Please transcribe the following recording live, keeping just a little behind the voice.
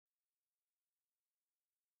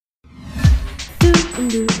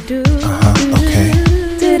Okay.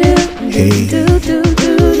 Hey.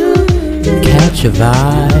 Catch a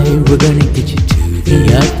vibe, we're gonna get you to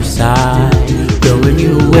the other side. Blowing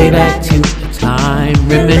you way back to the time.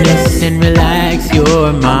 Reminisce and relax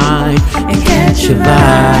your mind. And catch a vibe.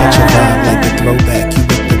 Catch a vibe like a throwback. You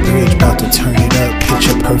with the bridge, about to turn it up.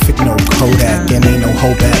 Picture perfect, no Kodak. And ain't no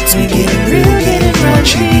holdbacks. We getting real, getting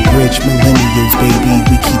raunchy. We bridge millennials, baby.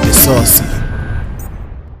 We keep it saucy.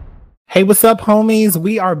 Hey, what's up, homies?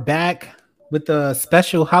 We are back with the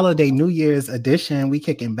special holiday New Year's edition. We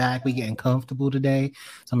kicking back. We getting comfortable today.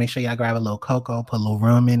 So make sure y'all grab a little cocoa, put a little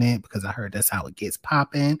rum in it, because I heard that's how it gets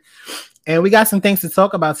popping. And we got some things to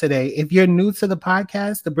talk about today. If you're new to the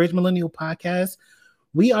podcast, the Bridge Millennial Podcast,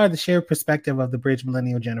 we are the shared perspective of the Bridge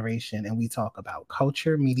Millennial generation, and we talk about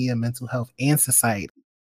culture, media, mental health, and society.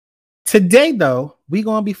 Today, though, we're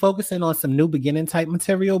going to be focusing on some new beginning type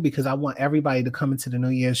material because I want everybody to come into the new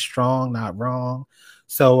year strong, not wrong.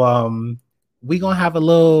 So we're going to have a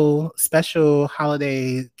little special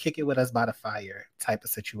holiday kick it with us by the fire type of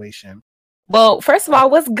situation. Well, first of all,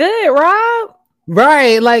 what's good, Rob?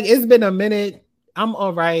 Right. Like, it's been a minute. I'm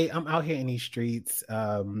all right. I'm out here in these streets.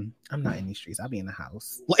 I'm not in these streets. I'll be in the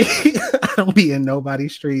house. Like, I don't be in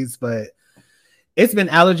nobody's streets, but it's been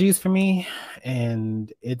allergies for me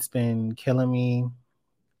and it's been killing me.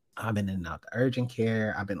 I've been in and out the urgent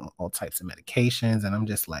care. I've been on all types of medications and I'm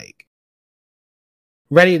just like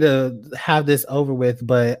ready to have this over with.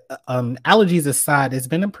 But allergies aside, it's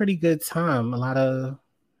been a pretty good time. A lot of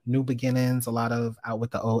new beginnings, a lot of out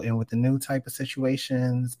with the old and with the new type of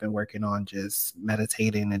situations. Been working on just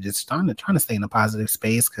meditating and just trying to stay in a positive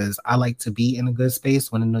space because I like to be in a good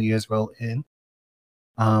space when the New Year's roll in.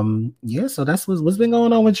 So that's what's been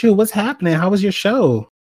going on with you. What's happening? How was your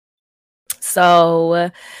show?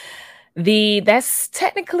 So that's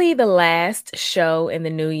technically the last show in the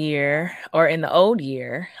new year or in the old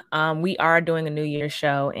year. We are doing a New Year's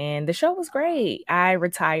show and the show was great. I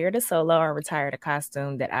retired a solo. I retired a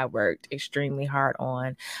costume that I worked extremely hard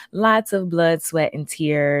on. Lots of blood, sweat, and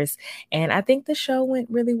tears. And I think the show went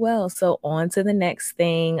really well. So on to the next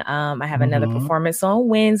thing. I have another performance on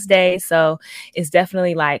Wednesday. So it's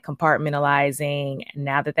definitely like compartmentalizing.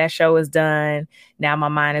 Now that show is done, now my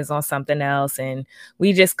mind is on something else. And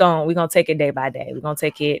we're gonna take it day by day. We're gonna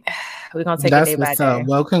take it day by day.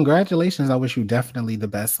 Well, congratulations. I wish you definitely the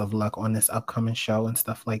best of luck on this upcoming show and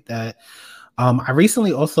stuff like that. I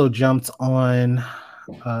recently also jumped on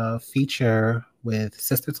a feature with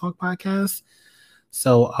Sister Talk podcast.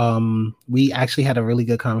 So we actually had a really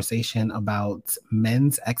good conversation about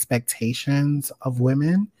men's expectations of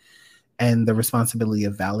women and the responsibility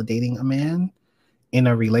of validating a man in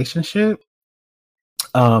a relationship.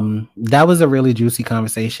 That was a really juicy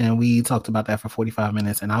conversation. We talked about that for 45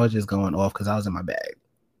 minutes and I was just going off because I was in my bag.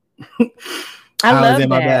 I was in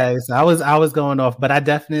my bag. So I was going off, but I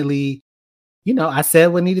definitely, I said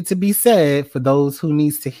what needed to be said for those who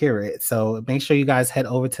needs to hear it. So make sure you guys head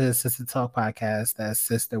over to the Sister Talk podcast. That's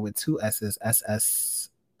sister with 2 S's, SS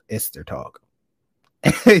Ister Talk.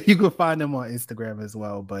 You can find them on Instagram as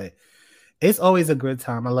well, but it's always a good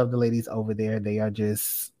time. I love the ladies over there. They are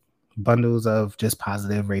just bundles of just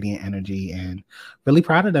positive, radiant energy, and really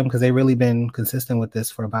proud of them because they've really been consistent with this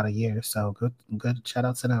for about a year. So good shout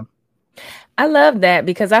out to them. I love that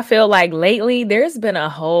because I feel like lately there's been a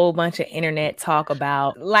whole bunch of internet talk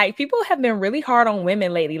about like people have been really hard on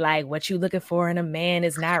women lately. Like what you looking for in a man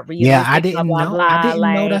is not real. Yeah, I didn't know. I didn't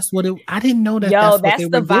know that's what it. I didn't know that. That's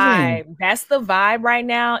the vibe. Doing. That's the vibe right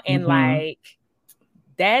now, and like.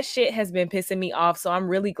 That shit has been pissing me off. So I'm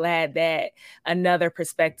really glad that another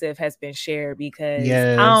perspective has been shared because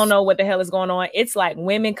I don't know what the hell is going on. It's like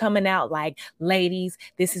women coming out like, ladies,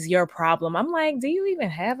 this is your problem. I'm like, do you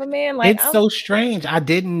even have a man? Like, it's so strange. I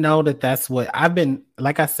didn't know that's what I've been.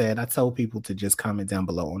 Like I said, I told people to just comment down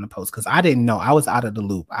below on the post because I didn't know. I was out of the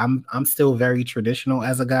loop. I'm still very traditional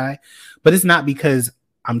as a guy, but it's not because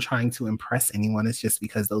I'm trying to impress anyone. It's just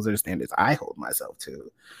because those are the standards I hold myself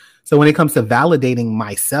to. So when it comes to validating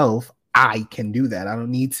myself, I can do that. I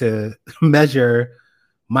don't need to measure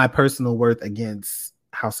my personal worth against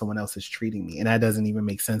how someone else is treating me. And that doesn't even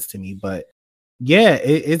make sense to me. But yeah,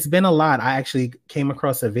 it's been a lot. I actually came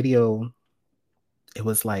across a video. It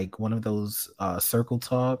was like one of those circle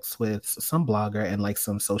talks with some blogger and like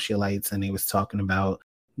some socialites. And they was talking about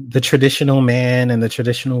the traditional man and the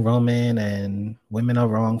traditional woman and women are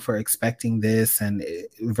wrong for expecting this and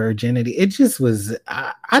virginity. It just was,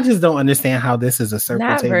 I just don't understand how this is a circle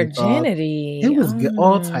not table virginity. talk. It was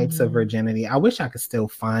all types of virginity. I wish I could still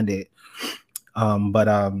find it.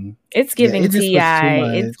 But it's giving it TI.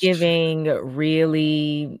 It's giving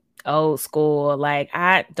really old school. Like,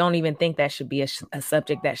 I don't even think that should be a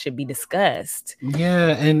subject that should be discussed. Yeah,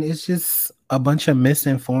 and it's just a bunch of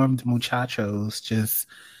misinformed muchachos just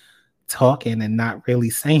talking and not really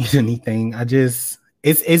saying anything.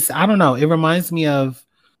 It's I don't know. It reminds me of,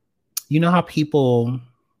 you know how people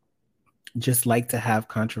just like to have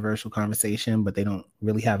controversial conversation, but they don't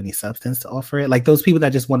really have any substance to offer it. Like those people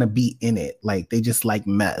that just want to be in it. Like they just like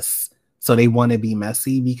mess. So they want to be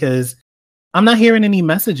messy, because I'm not hearing any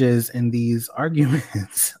messages in these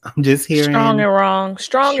arguments. I'm just hearing strong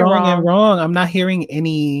and wrong. I'm not hearing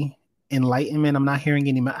any enlightenment. I'm not hearing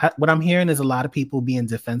any. What I'm hearing is a lot of people being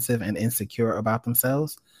defensive and insecure about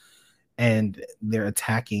themselves, and they're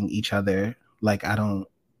attacking each other. Like,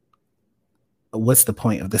 what's the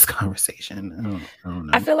point of this conversation? I don't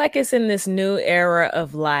know. I feel like it's in this new era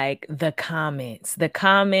of like the comments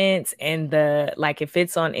and the, like, if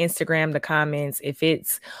it's on Instagram, the comments, if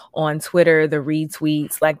it's on Twitter, the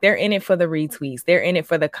retweets. Like, they're in it for the retweets, they're in it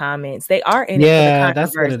for the comments, they are in it for the controversy.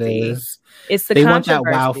 That's what it is. It's the they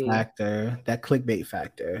controversy. Want that wow factor, that clickbait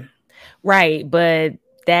factor, right? But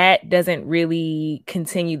that doesn't really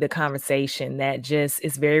continue the conversation. That just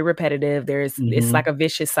is very repetitive. It's like a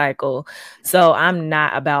vicious cycle. So I'm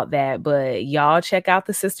not about that. But y'all check out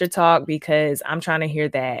the Sister Talk, because I'm trying to hear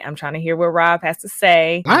that. I'm trying to hear what Rob has to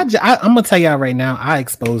say. I'm gonna tell y'all right now, I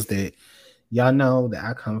exposed it. Y'all know that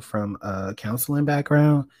I come from a counseling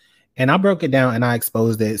background, and I broke it down and I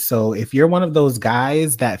exposed it. So if you're one of those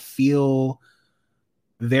guys that feel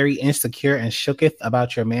very insecure and shooketh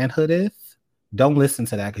about your manhoodeth, don't listen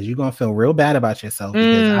to that, because you're gonna feel real bad about yourself,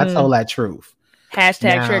 because I told that truth.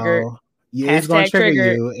 Hashtag triggered. Yeah, it's gonna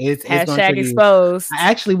trigger you. It's gonna trigger exposed. You. I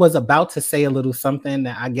actually was about to say a little something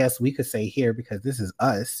that I guess we could say here, because this is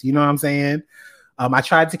us. You know what I'm saying? I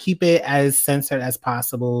tried to keep it as censored as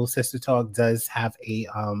possible. Sister Talk does have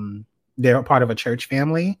they're a part of a church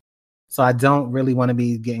family, so I don't really want to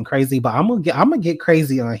be getting crazy, but I'm gonna get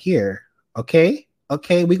crazy on here.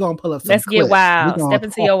 Okay, we're gonna pull up some Let's clips. Get wild. Step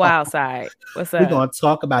into your wild side. What's up? We're gonna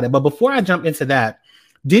talk about it. But before I jump into that,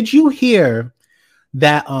 did you hear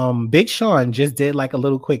that Big Sean just did like a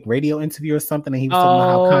little quick radio interview or something, and he was talking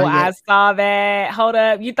about how Kanye... I saw that. Hold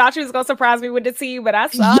up. You thought you was gonna surprise me with the tea, but I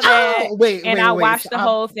saw that. I watched the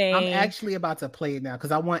whole thing. I'm actually about to play it now,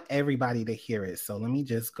 because I want everybody to hear it. So let me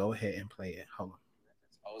just go ahead and play it. Hold on.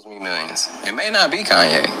 Owes me millions. It may not be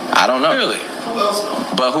Kanye. I don't know. Really?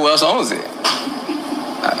 But who else owns it?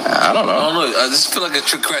 I don't know. I just feel like a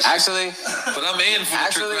trick question. Actually, but I'm in for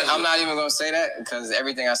the trick question. I'm not even going to say that, because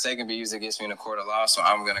everything I say can be used against me in a court of law. So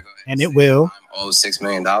I'm going to go ahead and it will. I'm owed $6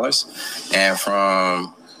 million, and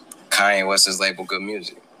from Kanye West's label, Good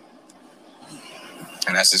Music.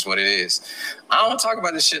 And that's just what it is. I don't want to talk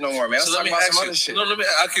about this shit no more, man. Let's talk about some other shit. No,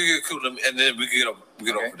 I can get cool, and then we can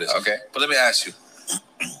get over this. Okay. But let me ask you,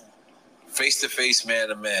 face to face, man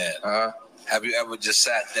to man. Have you ever just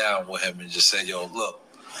sat down with him and just said, "Yo, look,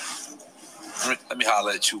 let me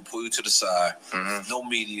holler at you, pull you to the side, no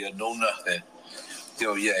media, no nothing.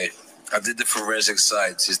 Yo, yeah, I did the forensic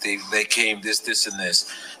sites. They came this, and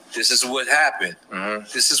this. This is what happened.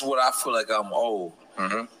 This is what I feel like I'm owed."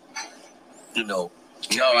 You know.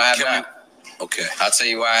 No, I have not. Okay. I'll tell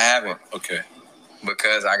you why I haven't. Okay.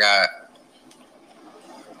 Because I got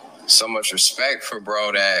so much respect for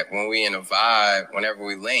bro that when we in a vibe, whenever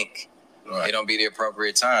we link, it don't be the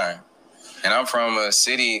appropriate time. And I'm from a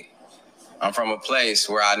place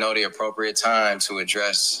where I know the appropriate time to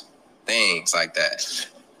address things like that.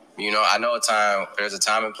 You know, I know there's a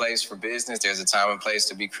time and place for business. There's a time and place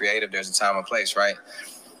to be creative. There's a time and place, right?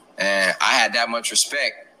 And I had that much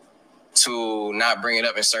respect to not bring it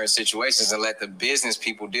up in certain situations and let the business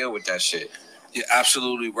people deal with that shit. You're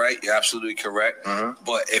absolutely right. You're absolutely correct.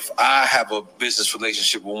 But if I have a business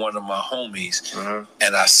relationship with one of my homies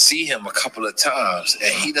and I see him a couple of times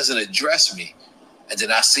and he doesn't address me, and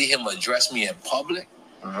then I see him address me in public,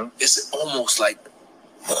 it's almost like,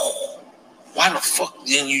 why the fuck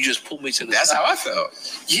didn't you just pull me to the That's side? how I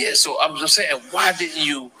felt. Yeah, so I'm just saying, why didn't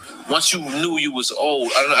you, once you knew you was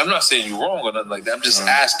old, I'm not saying you're wrong or nothing like that, I'm just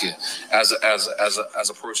asking as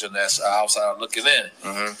a person that's outside looking in.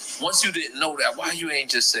 Once you didn't know that, why you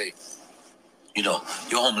ain't just say, you know,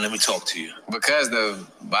 yo, homie, let me talk to you? Because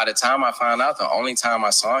by the time I found out, the only time I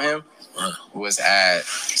saw him was at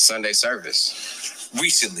Sunday service.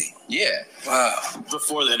 Recently? Yeah. Wow.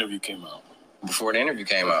 Before the interview came out.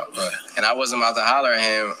 Right. And I wasn't about to holler at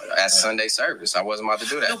him at Sunday service. I wasn't about to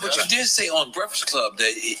do that. No, but you did say on Breakfast Club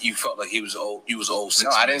that you felt like he was old. You was old.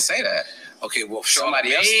 No, I didn't say that. Okay, well,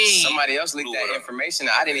 somebody else leaked that information.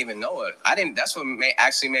 I didn't even know it. That's what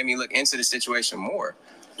actually made me look into the situation more.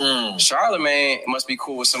 Charlamagne must be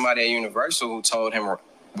cool with somebody at Universal who told him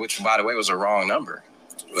which, by the way, was a wrong number.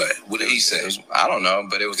 Right. What did he say? I don't know,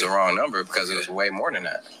 but it was the wrong number because it was way more than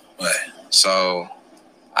that. Right. So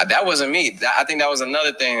that wasn't me. I think that was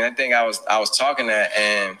another thing. I think I was talking that,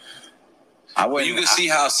 and you can see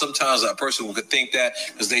how sometimes a person could think that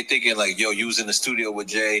because they thinking like, yo, you was in the studio with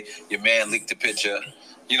Jay, your man leaked the picture.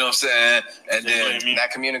 You know what I'm saying? And then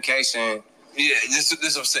that communication. Yeah, this is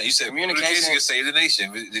what I'm saying. You said communication can save the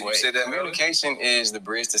nation. Did you say that? Communication is the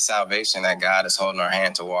bridge to salvation that God is holding our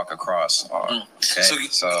hand to walk across. Okay?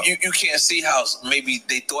 So you can't see how maybe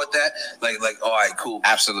they thought that like all right, cool,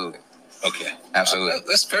 absolutely. Okay, absolutely.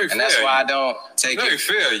 That's very fair. And that's why I don't take it. Very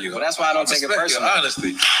fair, you. Well, that's why I don't take it personally.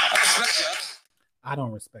 Honestly, I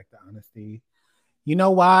don't respect the honesty. You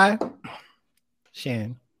know why,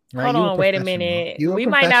 Shan? Right? Hold on, wait a minute. We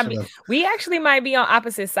might not be. We actually might be on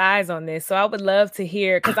opposite sides on this. So I would love to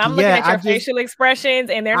hear because I'm looking at your facial expressions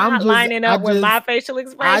and they're not lining up with my facial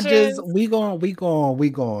expressions. We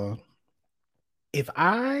going. If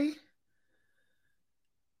I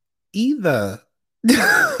either.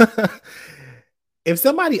 If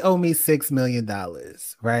somebody owe me $6 million,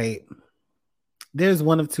 right? There's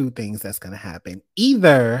one of two things that's going to happen.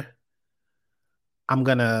 Either I'm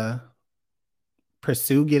going to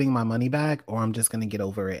pursue getting my money back, or I'm just going to get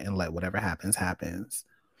over it and let whatever happens, happens.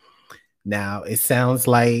 Now, it sounds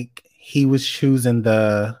like he was choosing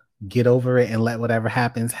the get over it and let whatever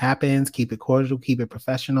happens, happens. Keep it cordial, keep it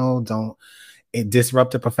professional. Don't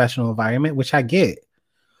disrupt a professional environment, which I get.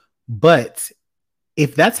 But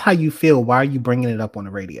if that's how you feel, why are you bringing it up on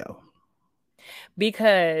the radio?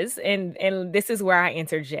 Because, and this is where I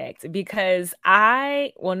interject, because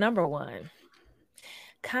number one,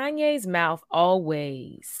 Kanye's mouth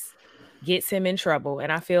always gets him in trouble.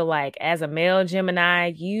 And I feel like as a male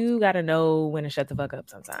Gemini, you got to know when to shut the fuck up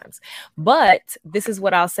sometimes. But this is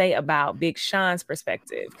what I'll say about Big Sean's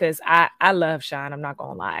perspective, because I love Sean. I'm not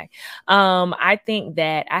going to lie. I think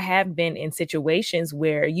that I have been in situations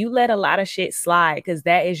where you let a lot of shit slide because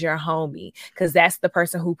that is your homie, because that's the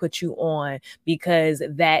person who put you on, because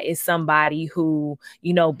that is somebody who,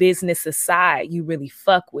 you know, business aside, you really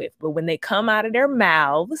fuck with. But when they come out of their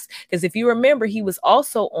mouths, because if you remember, he was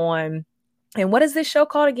also on, and what is this show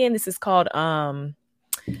called again? This is called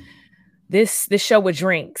this show with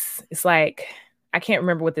drinks. It's like, I can't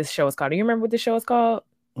remember what this show is called. Do you remember what this show is called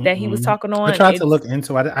that he was talking on? I tried to look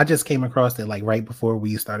into it. I just came across it like right before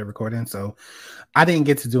we started recording, so I didn't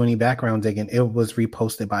get to do any background digging. It was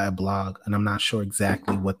reposted by a blog, and I'm not sure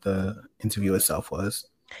exactly what the interview itself was.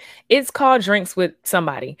 It's called Drinks with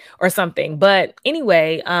Somebody or something. But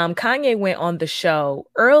anyway, Kanye went on the show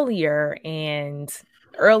earlier,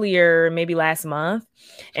 maybe last month,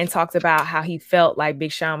 and talked about how he felt like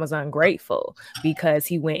Big Sean was ungrateful because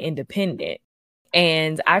he went independent.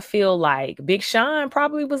 And I feel like Big Sean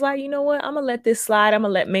probably was like, you know what, I'm gonna let this slide. I'm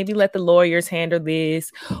gonna let the lawyers handle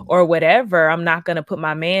this or whatever. I'm not gonna put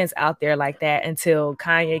my mans out there like that until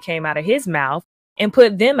Kanye came out of his mouth and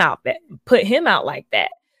put him out like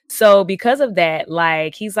that. So because of that,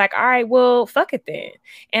 like, he's like, all right, well, fuck it then.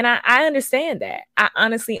 And I understand that. I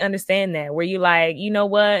honestly understand that, where you like, you know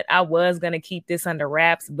what, I was going to keep this under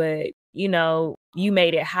wraps, but, you know, you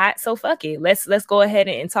made it hot. So fuck it. Let's go ahead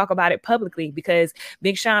and talk about it publicly, because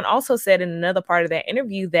Big Sean also said in another part of that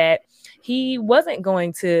interview that he wasn't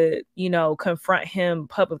going to, you know, confront him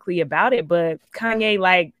publicly about it. But Kanye,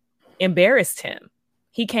 like, embarrassed him.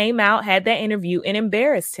 He came out, had that interview, and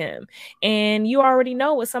embarrassed him. And you already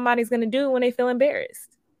know what somebody's going to do when they feel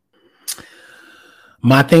embarrassed.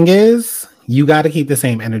 My thing is, you got to keep the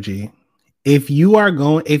same energy. If you're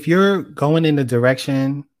going in the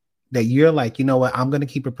direction that you're like, you know what, I'm going to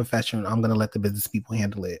keep it professional, I'm going to let the business people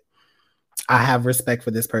handle it. I have respect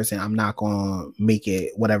for this person. I'm not going to make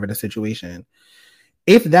it whatever the situation.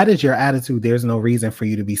 If that is your attitude, there's no reason for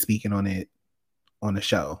you to be speaking on it on the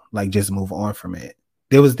show. Like, just move on from it.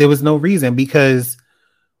 There was no reason, because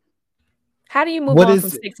how do you move on from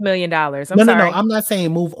 $6 million? No. I'm not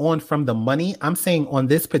saying move on from the money. I'm saying on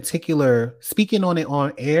this particular, speaking on it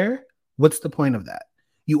on air, what's the point of that?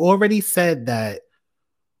 You already said that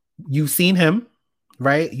you've seen him,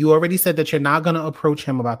 right? You already said that you're not going to approach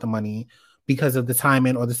him about the money because of the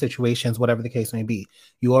timing or the situations, whatever the case may be.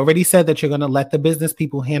 You already said that you're going to let the business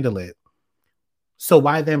people handle it. So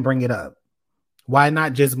why then bring it up? Why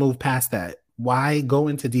not just move past that? Why go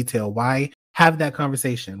into detail? Why have that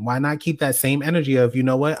conversation? Why not keep that same energy of, you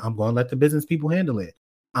know what, I'm going to let the business people handle it.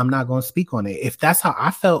 I'm not going to speak on it. If that's how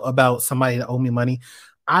I felt about somebody that owed me money,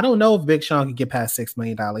 I don't know if Big Sean could get past $6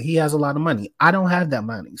 million. He has a lot of money. I don't have that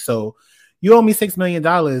money. So you owe me $6 million.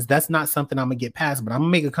 That's not something I'm going to get past, but I'm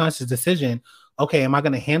going to make a conscious decision. Okay, am I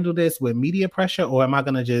going to handle this with media pressure, or am I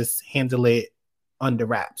going to just handle it under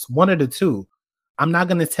wraps. One of the two. I'm not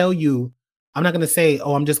going to say,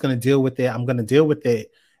 oh, I'm just going to deal with it. I'm going to deal with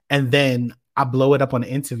it. And then I blow it up on the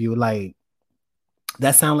interview. Like,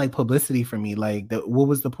 that sound like publicity for me. Like, what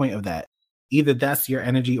was the point of that? Either that's your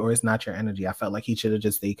energy or it's not your energy. I felt like he should have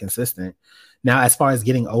just stayed consistent. Now, as far as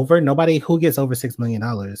getting over, nobody who gets over $6 million.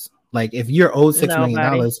 Like, if you're owed $6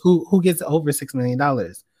 million, who gets over $6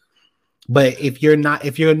 million? But if you're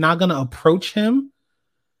not gonna approach him,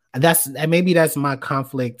 maybe that's my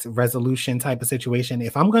conflict resolution type of situation.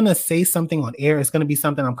 If I'm gonna say something on air, it's gonna be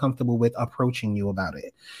something I'm comfortable with approaching you about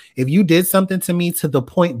it. If you did something to me to the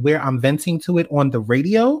point where I'm venting to it on the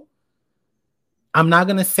radio, I'm not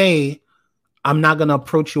gonna say I'm not gonna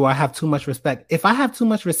approach you or I have too much respect. If I have too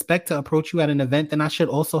much respect to approach you at an event, then I should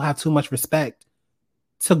also have too much respect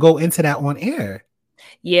to go into that on air.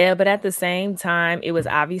 Yeah, but at the same time, it was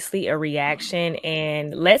obviously a reaction.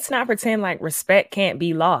 And let's not pretend like respect can't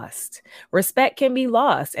be lost. Respect can be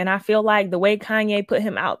lost. And I feel like the way Kanye put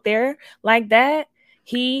him out there like that,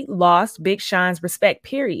 he lost Big Sean's respect,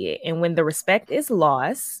 period. And when the respect is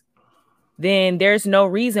lost, then there's no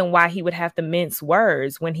reason why he would have to mince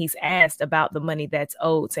words when he's asked about the money that's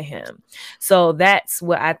owed to him. So that's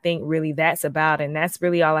what I think really that's about. And that's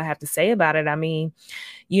really all I have to say about it. I mean,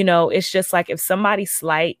 you know, it's just like if somebody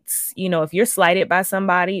slights, you know, if you're slighted by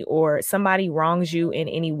somebody or somebody wrongs you in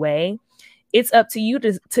any way, it's up to you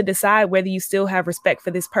to decide whether you still have respect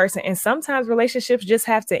for this person. And sometimes relationships just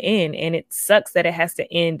have to end, and it sucks that it has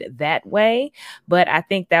to end that way. But I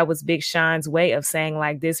think that was Big Sean's way of saying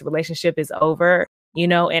like, this relationship is over, you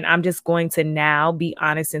know, and I'm just going to now be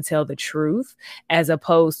honest and tell the truth, as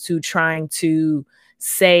opposed to trying to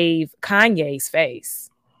save Kanye's face.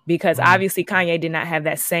 Because obviously Kanye did not have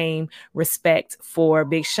that same respect for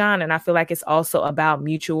Big Sean. And I feel like it's also about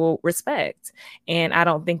mutual respect. And I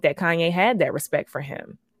don't think that Kanye had that respect for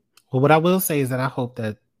him. Well, what I will say is that I hope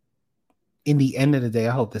that in the end of the day,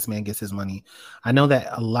 I hope this man gets his money. I know that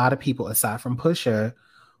a lot of people, aside from Pusha,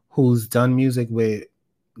 who's done music with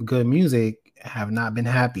good music, have not been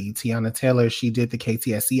happy. Tiana Taylor, she did the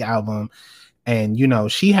KTSE album. And, you know,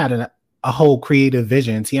 she had a whole creative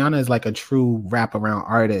vision. Tiana is like a true wraparound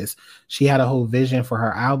artist. She had a whole vision for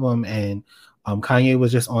her album, and Kanye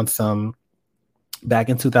was just on some, back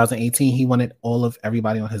in 2018, he wanted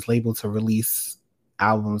everybody on his label to release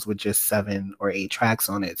albums with just 7 or 8 tracks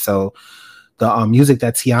on it. So the music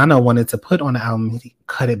that Tiana wanted to put on the album, he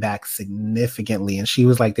cut it back significantly. And she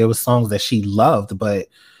was like, there was songs that she loved, but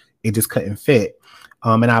it just couldn't fit.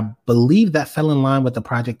 And I believe that fell in line with the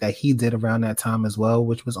project that he did around that time as well,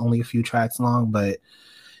 which was only a few tracks long. But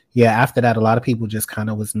yeah, after that, a lot of people just kind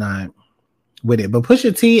of was not with it. But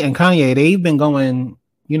Pusha T and Kanye, they've been going,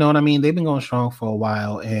 you know what I mean? They've been going strong for a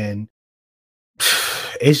while. And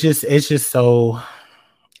it's just so,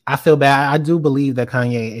 I feel bad. I do believe that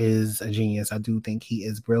Kanye is a genius. I do think he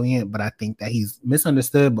is brilliant, but I think that he's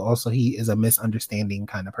misunderstood, but also he is a misunderstanding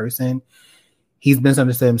kind of person. He's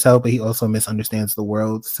misunderstood himself, but he also misunderstands the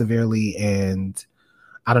world severely. And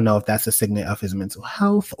I don't know if that's a sign of his mental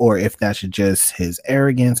health or if that's just his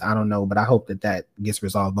arrogance. I don't know, but I hope that gets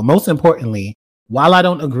resolved. But most importantly, while I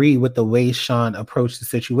don't agree with the way Sean approached the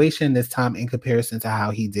situation this time in comparison to how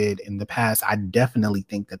he did in the past, I definitely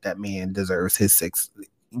think that man deserves his 6.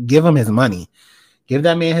 Give him his money. Give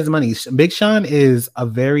that man his money. Big Sean is a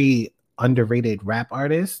very underrated rap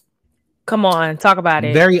artist. Come on, talk about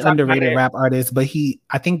it. Very underrated rap artist, but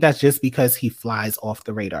I think that's just because he flies off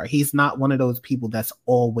the radar. He's not one of those people that's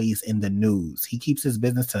always in the news. He keeps his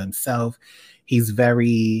business to himself. He's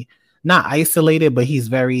very, not isolated, but he's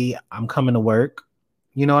very, I'm coming to work.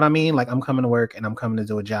 You know what I mean? Like, I'm coming to work and I'm coming to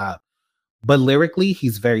do a job. But lyrically,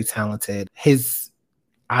 he's very talented.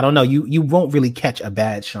 I don't know, you won't really catch a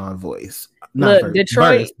bad Sean voice. Not Look,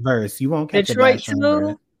 Detroit verse. You won't catch Detroit a bad Sean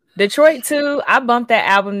verse. Detroit 2, I bumped that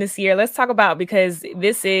album this year. Let's talk about, because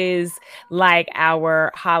this is like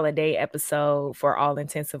our holiday episode for all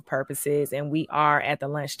intensive purposes. And we are at the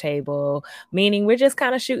lunch table, meaning we're just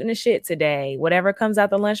kind of shooting the shit today. Whatever comes out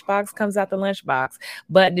the lunchbox comes out the lunchbox.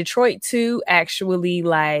 But Detroit 2 actually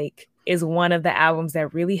is one of the albums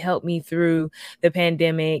that really helped me through the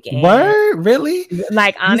pandemic. And Word? Really?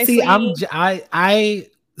 Like, honestly,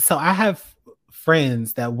 so I have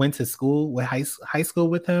friends that went to school with high school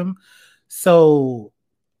with him. So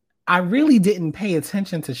I really didn't pay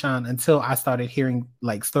attention to Sean until I started hearing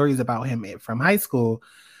like stories about him from high school.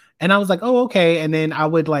 And I was like, oh, okay. And then I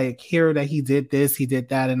would like hear that he did this, he did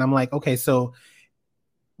that. And I'm like, okay, so,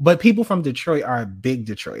 but people from Detroit are big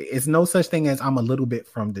Detroit. It's no such thing as I'm a little bit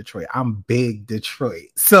from Detroit. I'm big Detroit.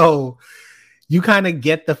 So you kind of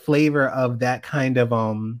get the flavor of that kind of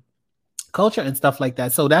culture and stuff like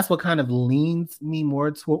that. So that's what kind of leans me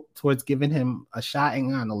more towards giving him a shot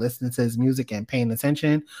and kind of listening to his music and paying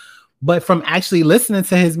attention. But from actually listening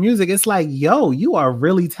to his music, it's like, yo, you are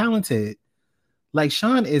really talented. Like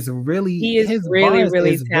Sean is really, his really, bars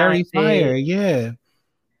really is very talented. fire. Yeah.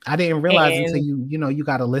 I didn't realize until you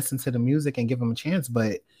got to listen to the music and give him a chance,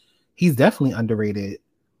 but he's definitely underrated.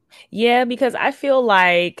 Yeah, because I feel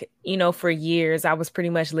like, for years I was pretty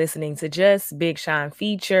much listening to just Big Sean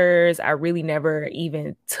features. I really never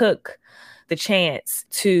even took the chance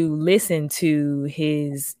to listen to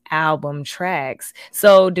his album tracks.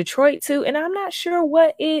 So Detroit 2, and I'm not sure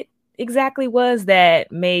what it exactly was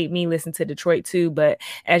that made me listen to Detroit 2, but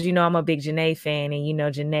as you know, I'm a big Janae fan, and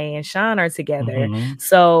Janae and Sean are together. Mm-hmm.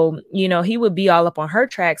 So, he would be all up on her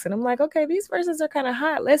tracks, and I'm like, okay, these verses are kind of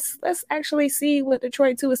hot. Let's actually see what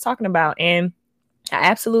Detroit 2 is talking about. And I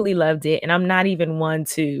absolutely loved it. And I'm not even one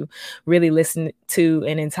to really listen to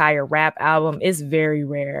an entire rap album. It's very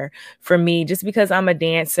rare for me, just because I'm a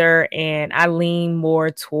dancer and I lean more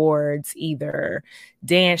towards either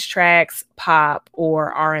dance tracks, pop,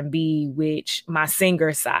 or R&B, which my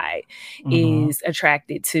singer side is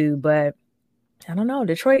attracted to. But I don't know,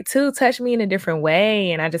 Detroit 2 touched me in a different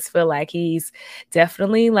way. And I just feel like he's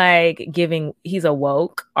definitely he's a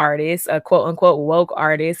woke artist, a quote unquote woke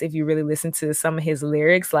artist. If you really listen to some of his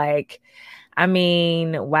lyrics, wow.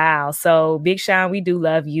 So Big Sean, we do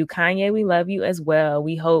love you. Kanye, we love you as well.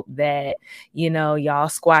 We hope that, y'all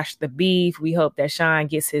squash the beef. We hope that Sean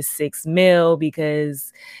gets his $6 million,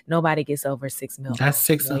 because nobody gets over $6 million. That's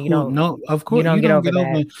six. You don't, no, of course you don't get over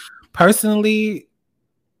that. Personally,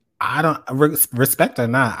 I don't respect or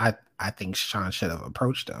not. I think Sean should have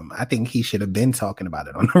approached him. I think he should have been talking about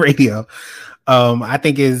it on the radio. I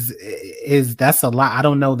think is that's a lot. I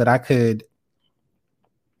don't know that I could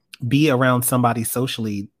be around somebody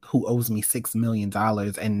socially who owes me $6 million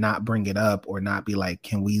and not bring it up, or not be like,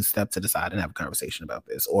 can we step to the side and have a conversation about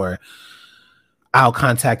this? Or I'll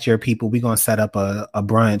contact your people. We're going to set up a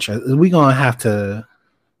brunch. Or we're going to have to,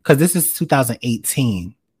 because this is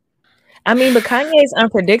 2018. I mean, but Kanye is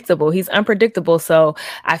unpredictable. He's unpredictable. So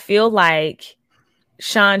I feel like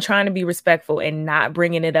Sean trying to be respectful and not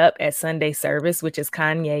bringing it up at Sunday service, which is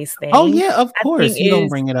Kanye's thing. Oh yeah, of course you don't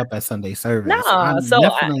bring it up at Sunday service. No, I'm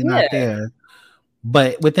definitely not there.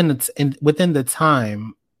 But within the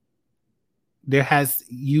time, there has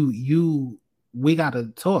we gotta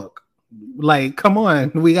talk. Like, come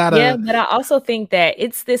on, we gotta. Yeah, but I also think that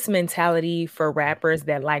it's this mentality for rappers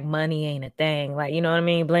that money ain't a thing. You know what I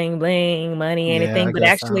mean? Bling bling, money ain't a thing. But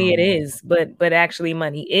actually, it is. But actually,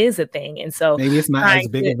 money is a thing. And so maybe it's not as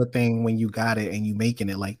big of a thing when you got it and you making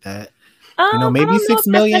it like that. Maybe 6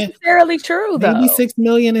 million. That's necessarily true, though. Maybe 6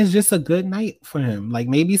 million is just a good night for him. Like,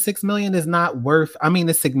 maybe 6 million is not worth. I mean,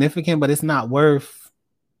 it's significant, but it's not worth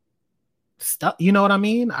stuff. You know what I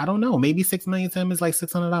mean? I don't know. Maybe 6 million to him is like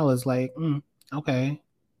 $600. Like, okay.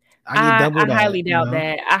 I highly doubt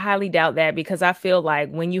that. I highly doubt that, because I feel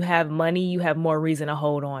like when you have money, you have more reason to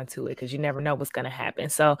hold on to it, because you never know what's going to happen.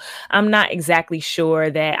 So I'm not exactly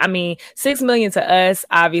sure that. I mean, 6 million to us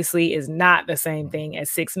obviously is not the same thing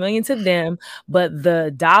as 6 million to them, but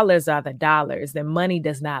the dollars are the dollars. The money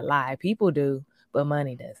does not lie. People do, but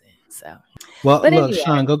money doesn't. So, well, look, anyway.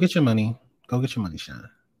 Sean, go get your money. Go get your money, Sean.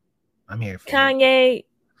 I'm here for Kanye.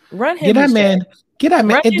 Run him. Get that man. Get that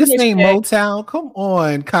man. This ain't Motown. Come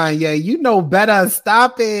on, Kanye. You know better.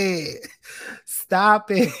 Stop it.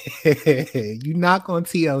 Stop it. You knock on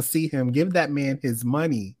TLC him. Give that man his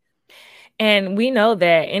money. And we know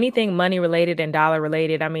that anything money related and dollar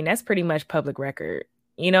related, I mean, that's pretty much public record.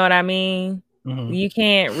 You know what I mean? Mm-hmm. You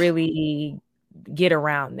can't really get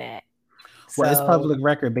around that. Well, it's public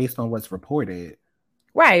record based on what's reported.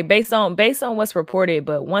 Right, based on what's reported,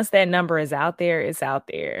 but once that number is out there, it's out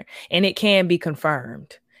there, and it can be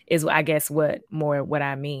confirmed. Is I guess what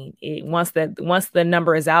I mean. Once the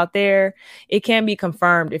number is out there, it can be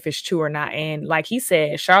confirmed if it's true or not. And like he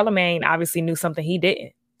said, Charlemagne obviously knew something he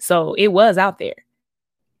didn't, so it was out there.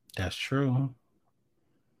 That's true,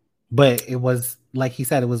 but it was, like he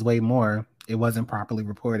said, it was way more. It wasn't properly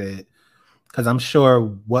reported, because I'm sure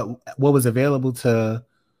what was available to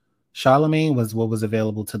Charlemagne was what was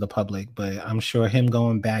available to the public, but I'm sure him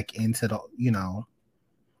going back into the,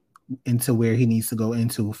 into where he needs to go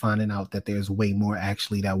into, finding out that there's way more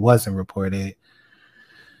actually that wasn't reported.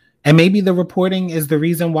 And maybe the reporting is the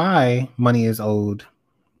reason why money is owed.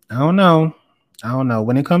 I don't know.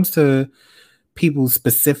 When it comes to people's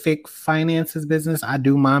specific finances business, I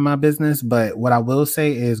do mind my business, but what I will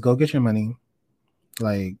say is go get your money.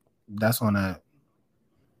 Like, that's on that.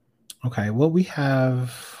 Okay, what we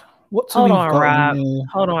have. Hold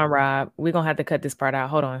on, Rob. We're going to have to cut this part out.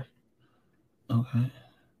 Hold on. Okay.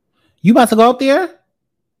 You about to go up there?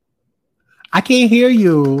 I can't hear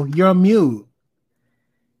you. You're on mute.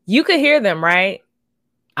 You could hear them, right?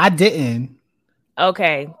 I didn't.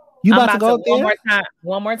 Okay. You I'm about to about go to up there?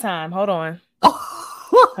 one more time. Hold on.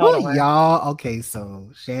 Oh, y'all. Okay, so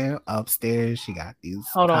Shan upstairs. She got these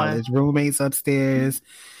college roommates upstairs.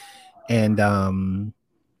 And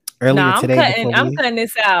earlier today before I'm cutting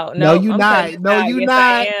this out. No, Nope, you I'm cutting not. this No, out. you Yes, not.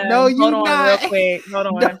 I am. No, you Hold on not. real quick. Hold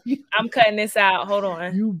on. No, I'm cutting this out. Hold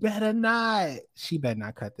on. You better not. She better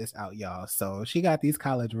not cut this out, y'all. So she got these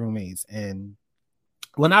college roommates, and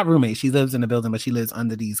well, not roommates. She lives in the building, but she lives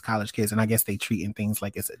under these college kids, and I guess they treating things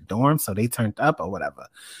like it's a dorm, so they turned up or whatever.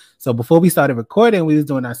 So before we started recording, we was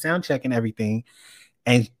doing our sound check and everything,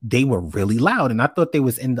 and they were really loud, and I thought they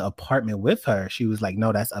was in the apartment with her. She was like,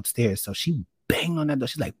 "No, that's upstairs." So she banged on that door.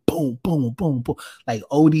 She's like, "Boom, boom, boom, boom," like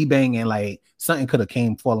OD banging, like something could have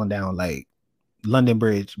came falling down, like London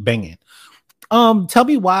Bridge banging. Tell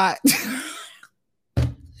me why.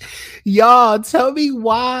 Y'all, tell me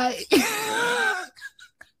why.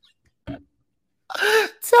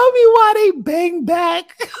 Tell me why they bang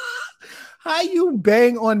back. How you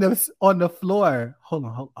bang on the floor? Hold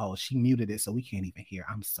on. Oh, she muted it, so we can't even hear.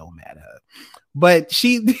 I'm so mad at her. But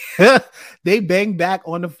they bang back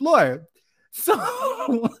on the floor.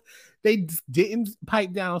 So they didn't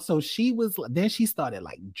pipe down. So she started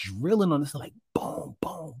like drilling on this, like boom,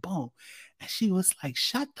 boom, boom. And she was like,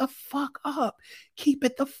 "Shut the fuck up. Keep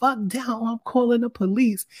it the fuck down. I'm calling the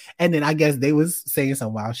police." And then I guess they was saying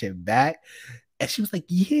some wild shit back. And she was like,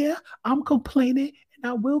 "Yeah, I'm complaining and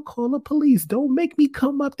I will call the police. Don't make me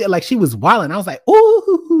come up there." Like she was wilding. I was like,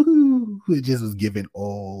 "Ooh," it just was giving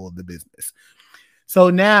all the business. So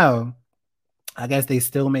now I guess they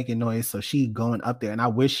still making noise. So she going up there, and I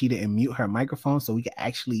wish she didn't mute her microphone so we could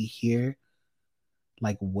actually hear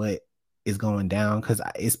like what is going down, because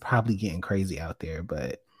it's probably getting crazy out there.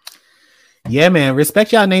 But yeah, man,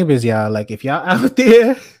 respect y'all neighbors, y'all. Like if y'all out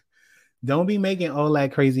there, don't be making all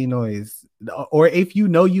that crazy noise. Or if you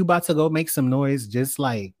know you about to go make some noise, just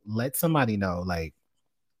like let somebody know. Like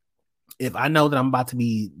if I know that I'm about to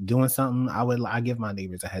be doing something, I give my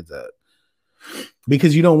neighbors a heads up,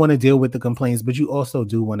 because you don't want to deal with the complaints, but you also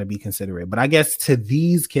do want to be considerate. But I guess to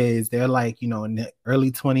these kids, they're like, in the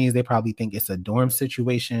early 20s, they probably think it's a dorm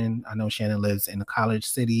situation. I know Shannon lives in a college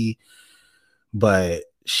city, but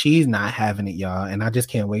she's not having it, y'all. And I just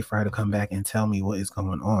can't wait for her to come back and tell me what is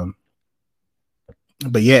going on.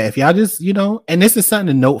 But yeah, if y'all just, and this is something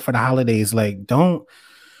to note for the holidays, like don't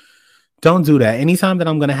do that. Anytime that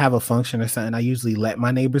I'm going to have a function or something, I usually let my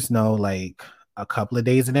neighbors know, like a couple of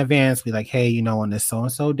days in advance, be like, "Hey, on this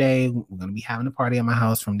so-and-so day, we're going to be having a party at my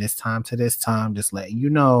house from this time to this time, just letting you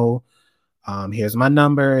know. Here's my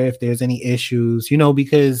number if there's any issues,"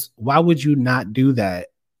 because why would you not do that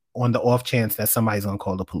on the off chance that somebody's going to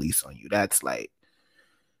call the police on you? That's like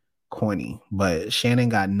corny. But Shannon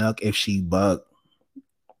got nuck if she bugged.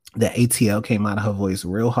 The ATL came out of her voice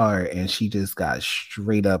real hard, and she just got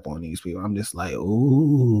straight up on these people. I'm just like,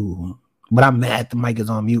 ooh. But I'm mad the mic is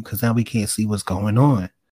on mute because now we can't see what's going on.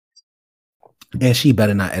 And she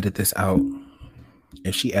better not edit this out.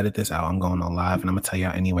 If she edit this out, I'm going on live, and I'm going to tell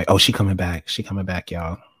y'all anyway. Oh, she coming back. She coming back,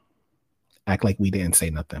 y'all. Act like we didn't say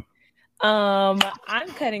nothing. I'm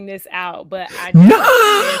cutting this out, but I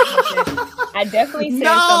definitely said something.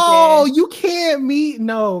 No, you can't meet.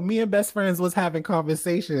 No, me and best friends was having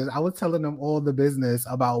conversations. I was telling them all the business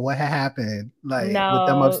about what had happened, like with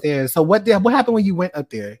them upstairs. So what happened when you went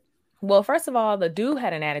up there? Well, first of all, the dude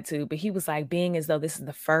had an attitude, but he was like, being as though this is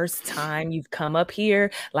the first time you've come up here,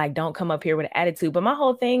 like, don't come up here with an attitude. But my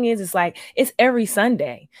whole thing is, it's like, it's every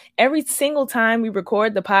Sunday. Every single time we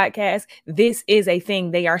record the podcast, this is a thing.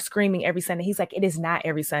 They are screaming every Sunday. He's like, it is not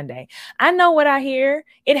every Sunday. I know what I hear.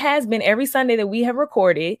 It has been every Sunday that we have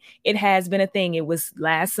recorded. It has been a thing. It was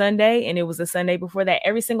last Sunday, and it was the Sunday before that.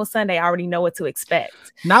 Every single Sunday, I already know what to expect.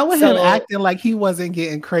 Not with him acting like he wasn't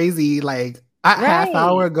getting crazy, like, half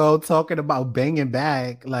hour ago talking about banging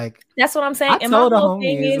back. Like, that's what I'm saying. And my whole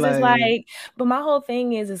thing is like, but my whole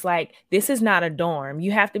thing is like, this is not a dorm.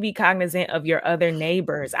 You have to be cognizant of your other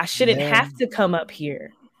neighbors. I shouldn't have to come up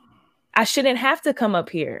here. I shouldn't have to come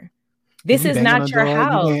up here. This is not your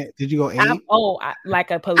house. Did you go 8? Like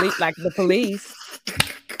the police.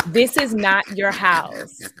 This is not your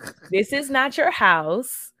house. This is not your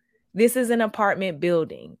house. This is an apartment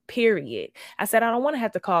building, period. I said, I don't want to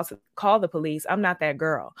have to call the police. I'm not that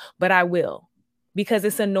girl, but I will, because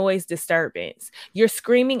it's a noise disturbance. You're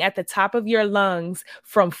screaming at the top of your lungs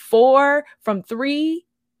from 3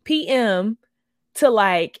 p.m. to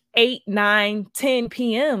like 8, 9, 10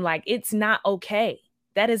 p.m. Like, it's not okay.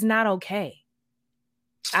 That is not okay.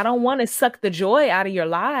 I don't want to suck the joy out of your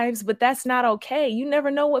lives, but that's not okay. You never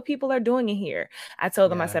know what people are doing in here. I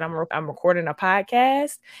told them, I said, I'm recording a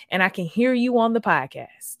podcast and I can hear you on the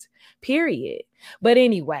podcast, period. But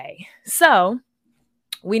anyway, so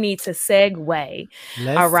we need to segue.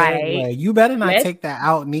 Let's All right. segue. You better not take that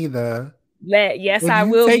out neither. Yes, if I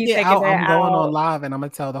you will take be it taking out, that I'm going out. on live and I'm gonna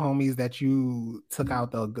tell the homies that you took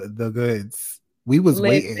out the goods. We was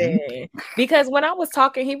waiting. Because when I was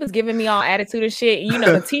talking, he was giving me all attitude and shit. You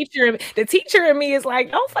know, the teacher in me is like,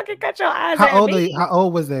 don't fucking cut your eyes at me. How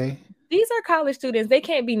old was they? These are college students. They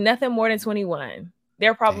can't be nothing more than 21.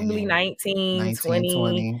 They're probably 19,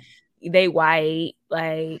 20. They white.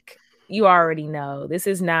 Like, you already know. This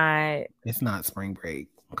is not. It's not spring break.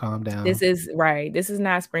 Calm down. This is right. This is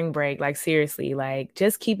not spring break. Like, seriously, like,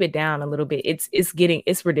 just keep it down a little bit.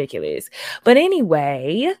 It's ridiculous. But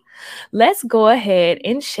anyway, let's go ahead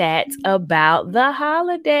and chat about the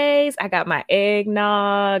holidays. I got my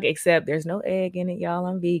eggnog, except there's no egg in it, y'all.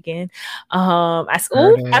 I'm vegan. I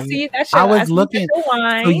see you got your, I was looking.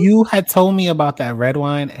 Wine. So you had told me about that red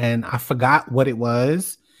wine, and I forgot what it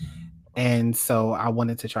was. And so I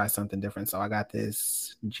wanted to try something different. So I got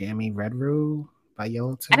this jammy red roux.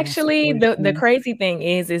 Actually, the crazy thing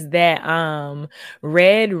is that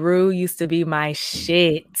red roux used to be my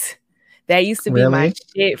shit. That used to be my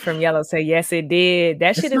shit from Yellowtail. Yes, it did.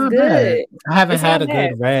 That shit is good. Bad. I haven't had a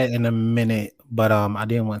good red in a minute, but I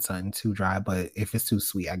didn't want something too dry. But if it's too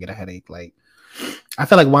sweet, I get a headache. Like, I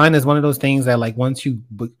feel like wine is one of those things that, like, once you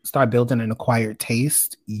start building an acquired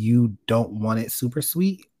taste, you don't want it super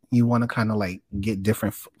sweet. You want to kind of like get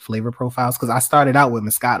different flavor profiles. Because I started out with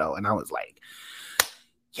Moscato, and I was like,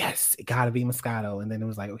 yes, it gotta be Moscato. And then it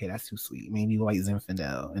was like, okay, that's too sweet. Maybe white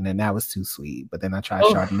Zinfandel. And then that was too sweet. But then I tried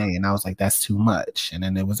Chardonnay and I was like, that's too much. And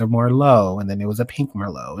then there was a Merlot. And then there was a pink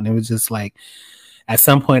Merlot. And it was just like, at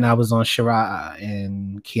some point I was on Shiraz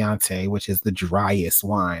and Chianti, which is the driest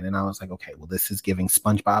wine. And I was like, okay, well, this is giving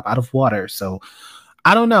SpongeBob out of water. So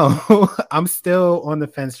I don't know. I'm still on the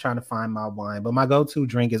fence trying to find my wine. But my go-to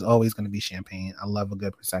drink is always going to be champagne. I love a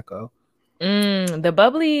good Prosecco. The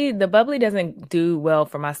bubbly doesn't do well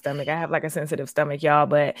for my stomach. I have like a sensitive stomach, y'all,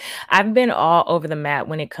 but I've been all over the map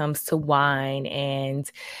when it comes to wine, and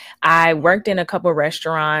I worked in a couple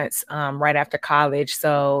restaurants right after college.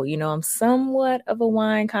 So, you know, I'm somewhat of a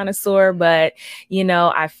wine connoisseur, but you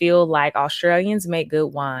know, I feel like Australians make good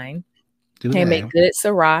wine. They make good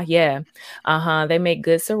Syrah. Yeah. They make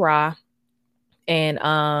good Syrah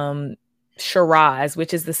and Shiraz,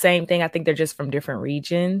 which is the same thing. I think they're just from different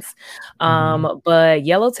regions. But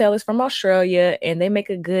Yellowtail is from Australia, and they make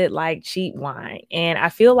a good, like, cheap wine. And I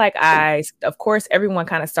feel like of course, everyone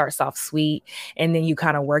kind of starts off sweet, and then you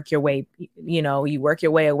kind of work your way, you work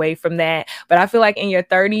your way away from that. But I feel like in your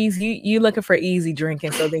 30s, you looking for easy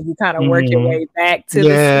drinking, so then you kind of work your way back to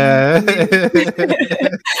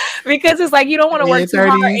the because it's like you don't want to work too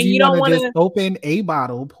hard, and you don't want to just open a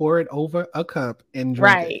bottle, pour it over a cup, and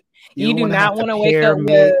drink it. You do not want to wake up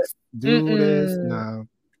with this. No.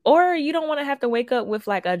 Or you don't want to have to wake up with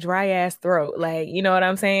like a dry ass throat. Like, you know what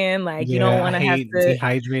I'm saying? Like, you don't want to have to.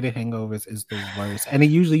 Dehydrated hangovers is the worst. And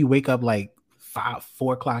usually you wake up like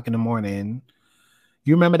 4 o'clock in the morning.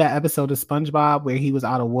 You remember that episode of SpongeBob where he was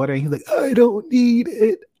out of water and he's like, I don't need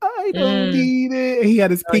it. I don't need it. And he had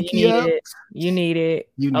his pinky up. You need it.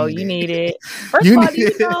 You need it. First of all,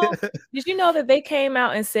 did you know that they came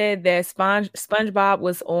out and said that SpongeBob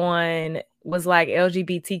was like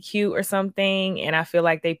LGBTQ or something? And I feel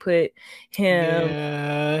like they put him.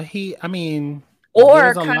 Yeah,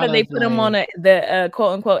 or kind of they put him on the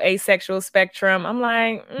quote unquote asexual spectrum. I'm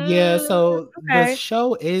like, so the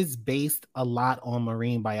show is based a lot on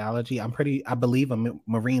marine biology. I believe a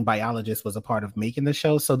marine biologist was a part of making the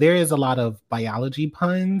show. So there is a lot of biology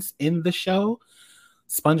puns in the show.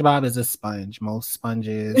 SpongeBob is a sponge. Most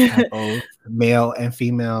sponges have both male and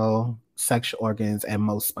female sexual organs, and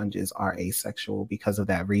most sponges are asexual because of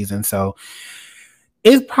that reason. So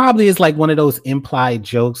it probably is like one of those implied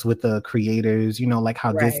jokes with the creators, like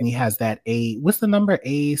how Disney has that what's the number?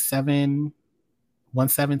 A7,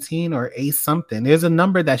 117 or A something. There's a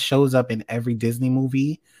number that shows up in every Disney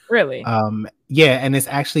movie. Really? Yeah. And it's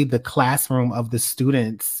actually the classroom of the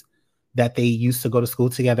students that they used to go to school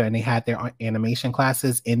together, and they had their animation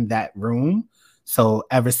classes in that room. So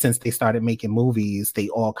ever since they started making movies, they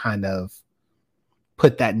all kind of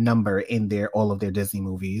put that number in all of their Disney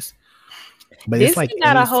movies. But Disney it's like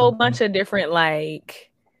got a whole bunch of different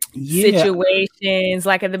situations.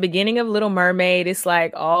 Like at the beginning of Little Mermaid, it's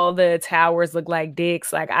like all the towers look like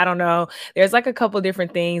dicks. Like, I don't know. There's like a couple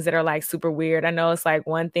different things that are like super weird. I know it's like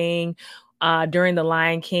one thing during The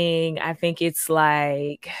Lion King. I think it's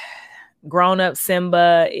like grown-up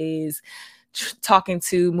Simba is talking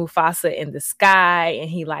to Mufasa in the sky, and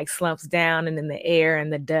he like slumps down, and in the air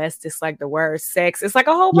and the dust, it's like the word sex. It's like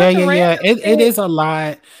a whole bunch of random It is a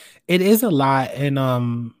lot. It is a lot.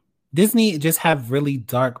 And Disney just have really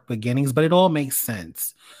dark beginnings, but it all makes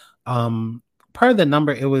sense. Per the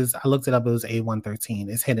number, I looked it up, it was A113.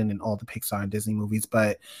 It's hidden in all the Pixar and Disney movies,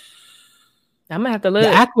 but I'm gonna have to look.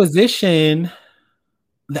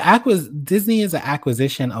 Disney is an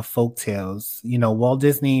acquisition of folk tales. You know, Walt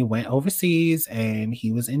Disney went overseas and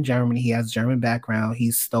he was in Germany. He has German background.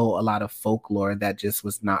 He stole a lot of folklore that just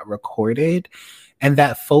was not recorded. And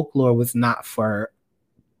that folklore was not for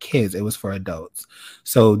kids, it was for adults.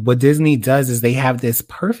 So what Disney does is they have this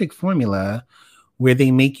perfect formula where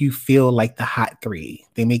they make you feel like the hot three.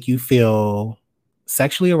 They make you feel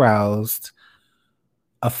sexually aroused,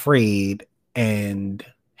 afraid, and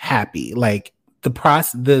happy. Like the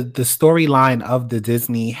storyline of the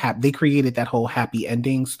Disney, they created that whole happy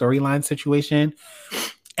ending storyline situation.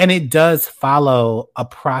 And it does follow a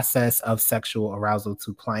process of sexual arousal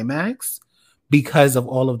to climax because of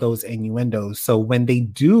all of those innuendos. So when they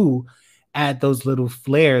do add those little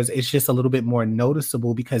flares, it's just a little bit more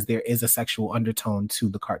noticeable because there is a sexual undertone to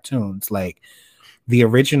the cartoons. Like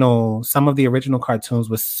some of the original cartoons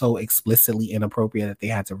was so explicitly inappropriate that they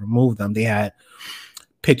had to remove them. They had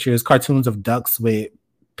cartoons of ducks with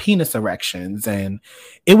penis erections, and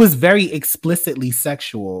it was very explicitly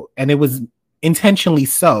sexual, and it was intentionally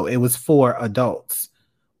so. It was for adults,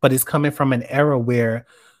 but it's coming from an era where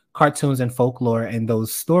cartoons and folklore and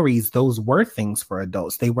those stories, those were things for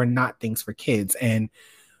adults. They were not things for kids. And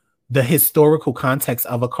the historical context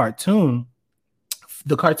of a cartoon,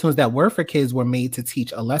 the cartoons that were for kids were made to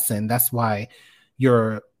teach a lesson. That's why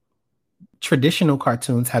your traditional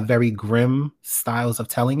cartoons have very grim styles of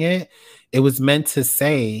telling it. It was meant to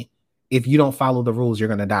say, if you don't follow the rules, you're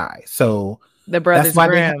going to die. So the Brothers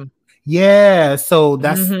Grimm. So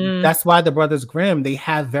that's why the Brothers Grimm, they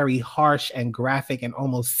have very harsh and graphic and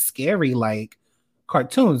almost scary like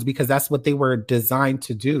cartoons, because that's what they were designed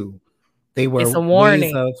to do. They were it's a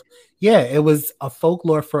warning. It was a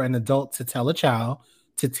folklore for an adult to tell a child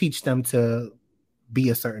to teach them to be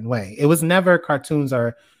a certain way. It was never cartoons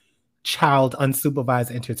or child unsupervised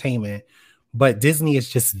entertainment. But Disney is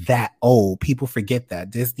just that old. People forget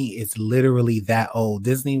that. Disney is literally that old.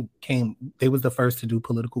 They was the first to do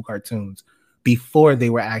political cartoons before they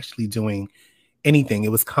were actually doing anything.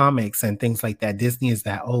 It was comics and things like that. Disney is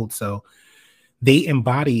that old. So they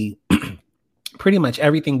embody pretty much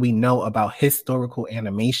everything we know about historical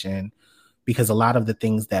animation, because a lot of the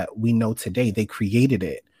things that we know today, they created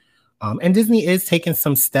it. And Disney is taking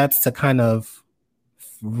some steps to kind of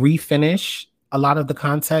refinish a lot of the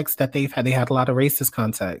context that they've had. They had a lot of racist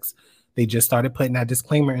context. They just started putting that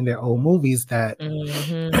disclaimer in their old movies that,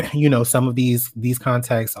 you know, some of these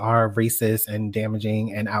contexts are racist and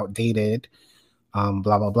damaging and outdated, blah,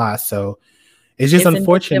 blah, blah. So it's just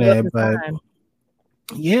unfortunate, but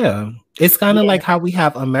yeah, it's kind of like how we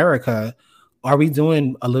have America. Are we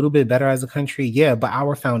doing a little bit better as a country? Yeah, but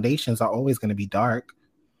our foundations are always going to be dark.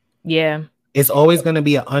 Yeah. It's always going to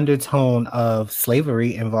be an undertone of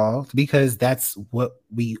slavery involved, because that's what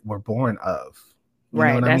we were born of.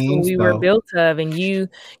 Right. That's what we were built of. And you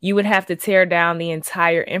would have to tear down the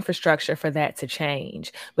entire infrastructure for that to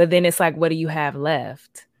change. But then it's like, what do you have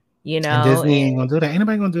left? You know, and Disney ain't going to do that.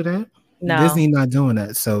 Anybody going to do that? No. Disney not doing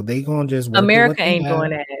that. So they going to just work America ain't doing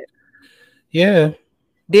that. Yeah.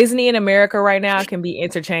 Disney and America right now can be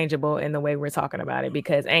interchangeable in the way we're talking about it,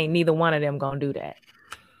 because ain't neither one of them going to do that.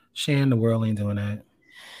 Shan, the world ain't doing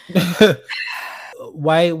that.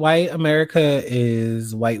 White America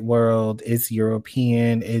is white world. It's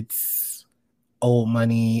European. It's old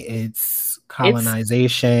money. It's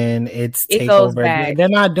colonization. It's takeover. They're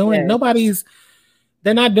not doing.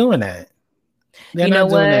 They're not doing that. They're not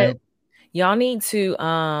doing that. Y'all need to,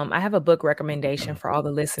 I have a book recommendation for all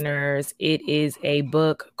the listeners. It is a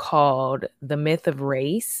book called The Myth of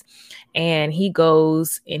Race. And he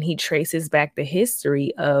goes and he traces back the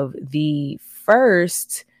history of the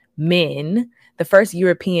first European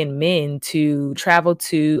men to travel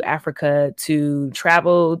to Africa, to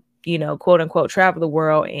travel, you know, quote unquote, travel the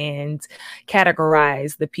world and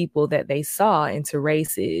categorize the people that they saw into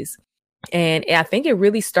races. And I think it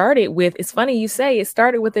really started with, it's funny you say, it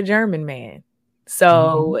started with a German man.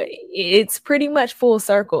 So it's pretty much full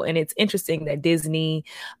circle. And it's interesting that Disney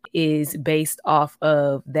is based off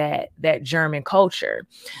of that German culture.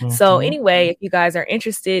 So anyway, if you guys are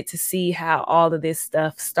interested to see how all of this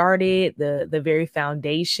stuff started, the very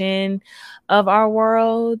foundation of our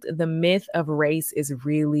world, The Myth of Race is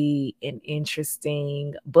really an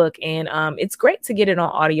interesting book. And it's great to get it on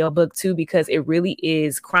audiobook too, because it really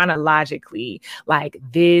is chronologically like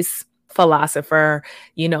this philosopher,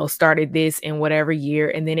 started this in whatever year,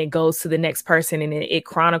 and then it goes to the next person, and it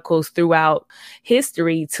chronicles throughout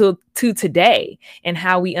history to today, and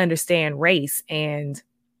how we understand race and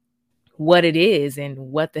what it is and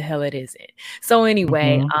what the hell it isn't. So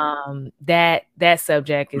anyway, that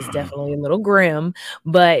subject is definitely a little grim,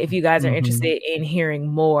 but if you guys are interested in hearing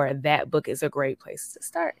more, that book is a great place to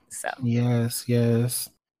start. So yes.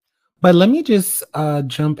 But let me just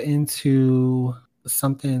jump into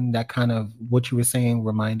something that kind of what you were saying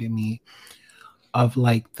reminded me of,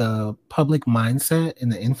 like, the public mindset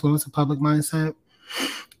and the influence of public mindset,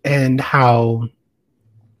 and how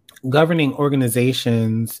governing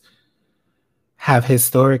organizations have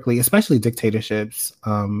historically, especially dictatorships,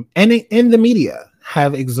 and in the media,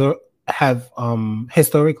 have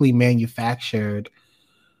historically manufactured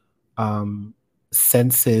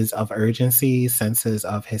senses of urgency, senses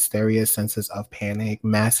of hysteria, senses of panic,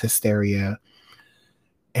 mass hysteria.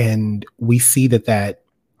 And we see that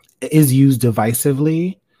is used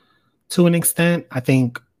divisively to an extent. I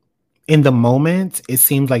think in the moment, it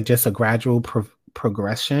seems like just a gradual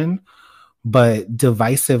progression, but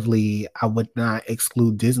divisively, I would not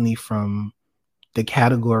exclude Disney from the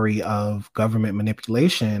category of government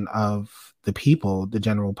manipulation of the people, the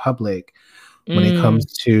general public, when it comes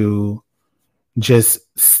to just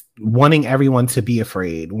wanting everyone to be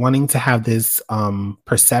afraid, wanting to have this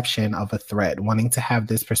perception of a threat, wanting to have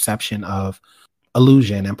this perception of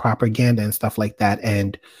illusion and propaganda and stuff like that.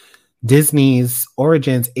 And Disney's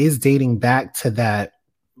origins is dating back to that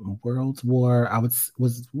World War.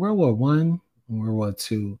 Was World War One, World War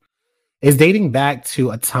Two. Is dating back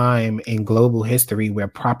to a time in global history where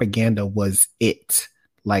propaganda was it.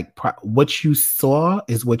 Like what you saw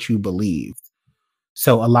is what you believed.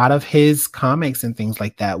 So a lot of his comics and things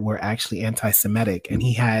like that were actually anti-Semitic, and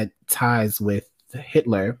he had ties with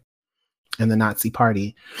Hitler and the Nazi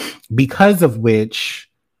Party, because of which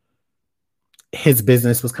his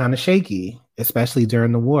business was kind of shaky, especially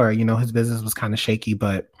during the war. His business was kind of shaky,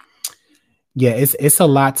 but yeah, it's a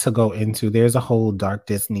lot to go into. There's a whole dark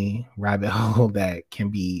Disney rabbit hole that can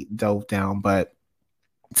be dove down. But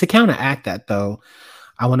to counteract that, though,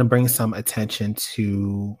 I want to bring some attention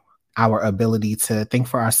to our ability to think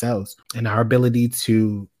for ourselves and our ability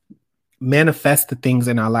to manifest the things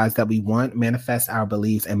in our lives that we want, manifest our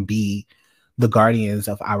beliefs, and be the guardians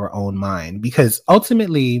of our own mind. Because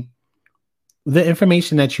ultimately, the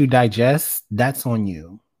information that you digest, that's on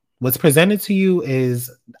you. What's presented to you is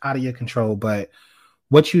out of your control, but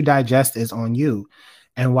what you digest is on you.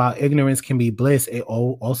 And while ignorance can be bliss, it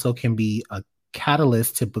also can be a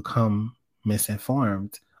catalyst to become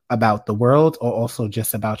misinformed about the world, or also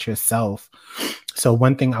just about yourself. So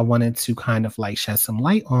one thing I wanted to kind of like shed some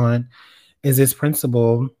light on is this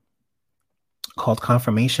principle called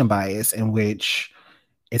confirmation bias, in which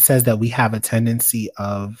it says that we have a tendency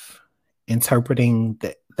of interpreting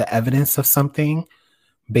the evidence of something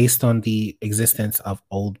based on the existence of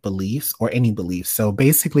old beliefs or any beliefs. So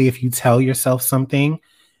basically, if you tell yourself something,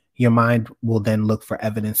 your mind will then look for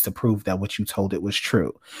evidence to prove that what you told it was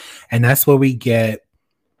true. And that's where we get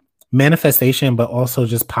manifestation, but also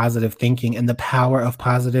just positive thinking and the power of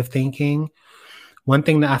positive thinking. One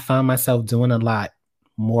thing that I found myself doing a lot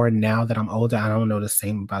more now that I'm older, I don't know the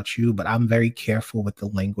same about you, but I'm very careful with the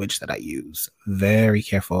language that I use. Very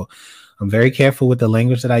careful. I'm very careful with the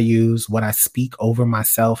language that I use, what I speak over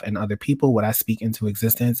myself and other people, what I speak into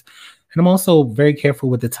existence. And I'm also very careful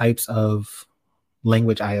with the types of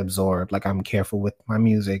language I absorb. Like, I'm careful with my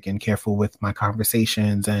music and careful with my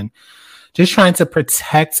conversations, and just trying to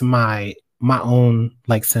protect my own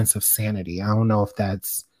like sense of sanity. I don't know if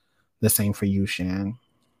that's the same for you, Shan.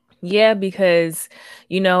 Yeah, because,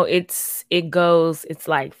 it's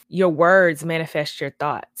like your words manifest your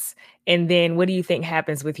thoughts. And then what do you think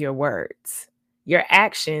happens with your words? Your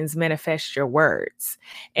actions manifest your words.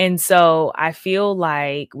 And so I feel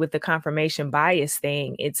like with the confirmation bias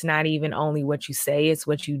thing, it's not even only what you say, it's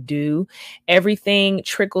what you do. Everything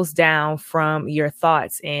trickles down from your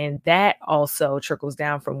thoughts. And that also trickles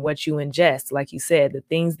down from what you ingest. Like you said, the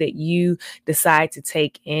things that you decide to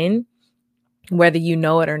take in, whether you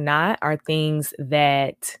know it or not, are things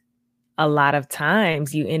that a lot of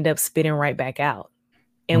times you end up spitting right back out.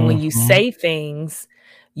 And when you say things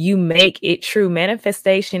you make it true.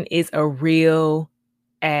 Manifestation is a real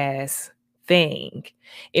ass thing.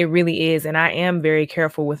 It really is. And I am very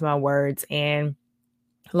careful with my words. And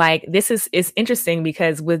like, it's interesting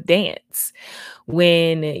because with dance,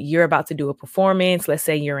 when you're about to do a performance, let's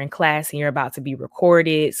say you're in class and you're about to be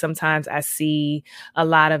recorded, sometimes I see a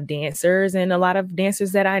lot of dancers, and a lot of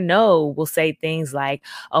dancers that I know will say things like,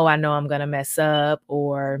 oh, I know I'm going to mess up,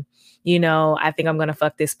 or, you know, I think I'm going to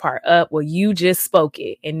fuck this part up. Well, you just spoke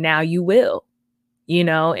it and now you will, you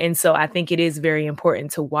know? And so I think it is very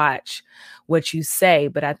important to watch what you say.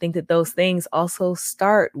 But I think that those things also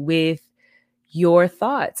start with your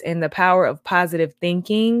thoughts, and the power of positive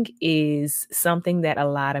thinking is something that a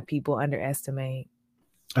lot of people underestimate.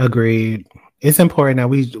 Agreed. It's important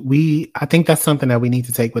that I think that's something that we need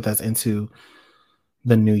to take with us into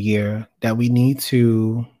the new year, that we need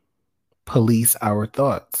to police our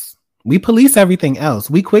thoughts. We police everything else.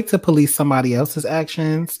 We quick to police somebody else's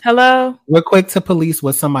actions. Hello? We're quick to police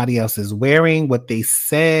what somebody else is wearing, what they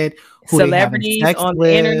said, who celebrities they having sex on with.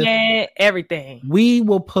 The internet, everything. We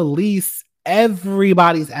will police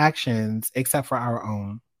everybody's actions except for our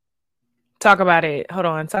own. Talk about it. Hold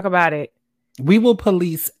on. Talk about it. We will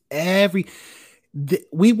police we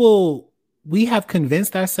have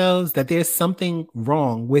convinced ourselves that there's something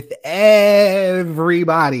wrong with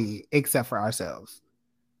everybody except for ourselves.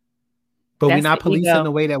 But we're not policing the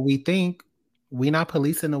way that we think. We're not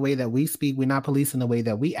policing the way that we speak. We're not policing the way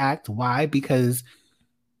that we act. Why? Because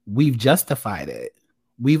we've justified it.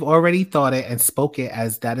 We've already thought it and spoke it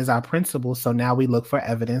as that is our principle. So now we look for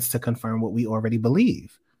evidence to confirm what we already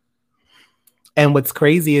believe. And what's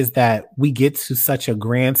crazy is that we get to such a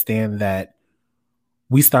grandstand that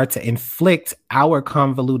we start to inflict our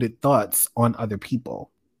convoluted thoughts on other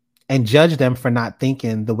people and judge them for not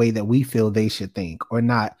thinking the way that we feel they should think, or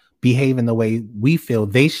not behaving the way we feel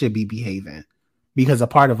they should be behaving. Because a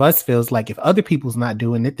part of us feels like if other people's not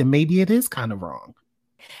doing it, then maybe it is kind of wrong.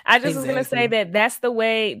 I just was going to say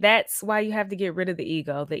that's why you have to get rid of the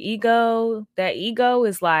ego. That ego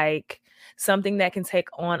is like something that can take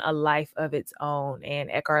on a life of its own.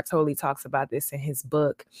 And Eckhart Tolle talks about this in his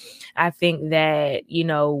book. I think that, you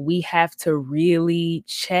know, we have to really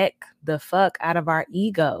check the fuck out of our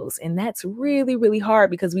egos. And that's really, really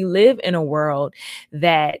hard because we live in a world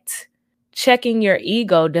that checking your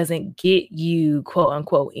ego doesn't get you, quote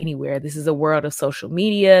unquote, anywhere. This is a world of social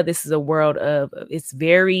media. This is a world of, it's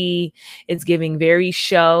giving very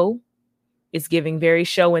show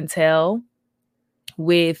and tell,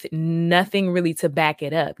 with nothing really to back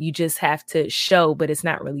it up. You just have to show, but it's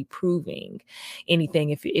not really proving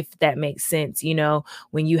anything, if that makes sense. You know,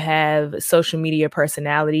 when you have social media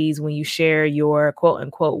personalities, when you share your quote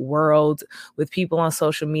unquote world with people on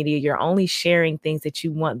social media, you're only sharing things that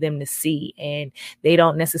you want them to see, and they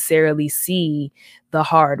don't necessarily see the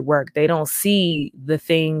hard work. They don't see the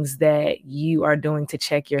things that you are doing to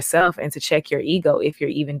check yourself and to check your ego, if you're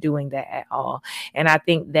even doing that at all. And I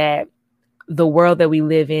think that the world that we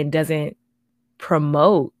live in doesn't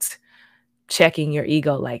promote checking your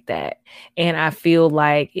ego like that. And I feel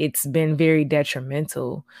like it's been very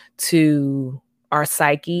detrimental to our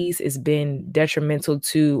psyches. It's been detrimental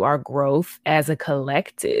to our growth as a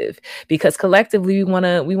collective, because collectively we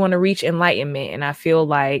want to reach enlightenment. And I feel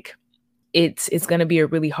like it's going to be a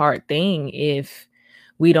really hard thing if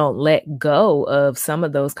we don't let go of some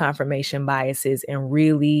of those confirmation biases and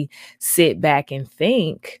really sit back and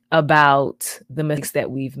think about the mistakes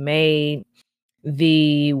that we've made,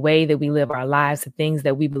 the way that we live our lives, the things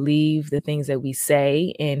that we believe, the things that we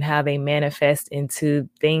say, and how they manifest into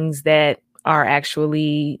things that are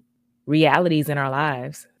actually realities in our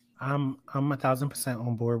lives. I'm 1,000%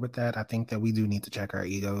 on board with that. I think that we do need to check our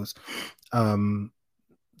egos. The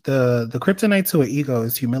kryptonite to an ego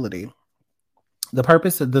is humility.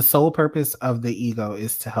 The sole purpose of the ego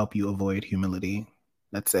is to help you avoid humility.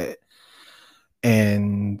 That's it.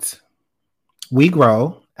 And we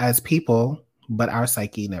grow as people, but our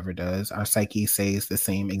psyche never does. Our psyche stays the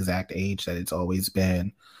same exact age that it's always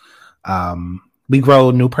been. We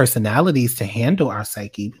grow new personalities to handle our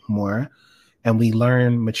psyche more, and we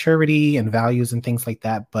learn maturity and values and things like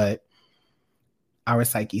that, but our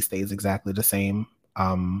psyche stays exactly the same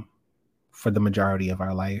for the majority of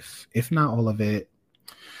our life, if not all of it.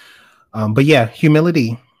 But yeah,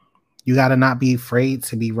 humility. You got to not be afraid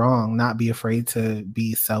to be wrong, not be afraid to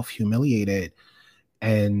be self-humiliated.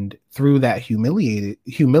 And through that humility,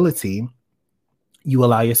 you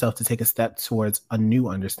allow yourself to take a step towards a new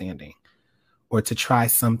understanding, or to try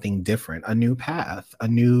something different, a new path, a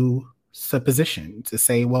new supposition, to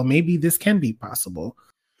say, well, maybe this can be possible.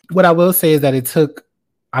 What I will say is that it took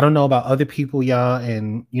I don't know about other people, y'all.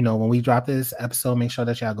 And, you know, when we drop this episode, make sure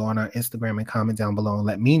that y'all go on our Instagram and comment down below and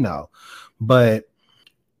let me know. But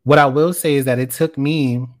what I will say is that it took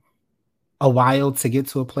me a while to get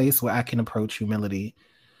to a place where I can approach humility.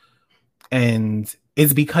 And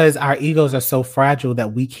it's because our egos are so fragile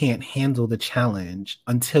that we can't handle the challenge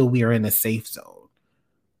until we are in a safe zone.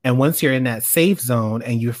 And once you're in that safe zone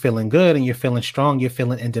and you're feeling good and you're feeling strong, you're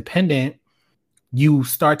feeling independent, you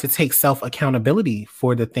start to take self-accountability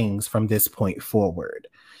for the things from this point forward.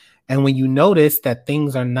 And when you notice that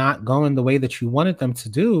things are not going the way that you wanted them to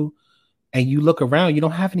do, and you look around, you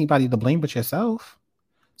don't have anybody to blame but yourself.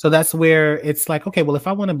 So that's where it's like, okay, well, if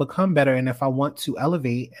I want to become better and if I want to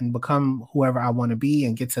elevate and become whoever I want to be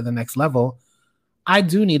and get to the next level, I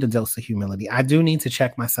do need a dose of humility. I do need to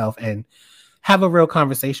check myself and have a real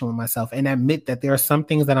conversation with myself and admit that there are some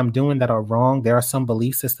things that I'm doing that are wrong. There are some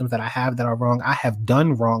belief systems that I have that are wrong. I have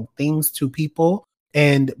done wrong things to people.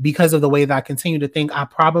 And because of the way that I continue to think, I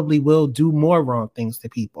probably will do more wrong things to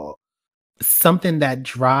people. Something that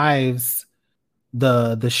drives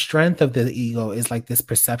the strength of the ego is like this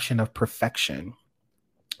perception of perfection.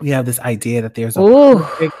 We have this idea that there's a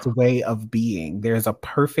perfect way of being. There's a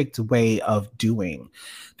perfect way of doing.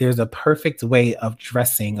 There's a perfect way of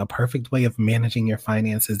dressing, a perfect way of managing your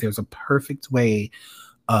finances. There's a perfect way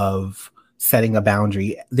of setting a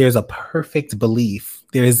boundary. There's a perfect belief.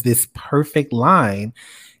 There's this perfect line.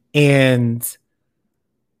 And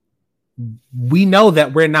we know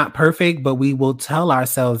that we're not perfect, but we will tell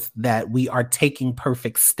ourselves that we are taking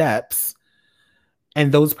perfect steps.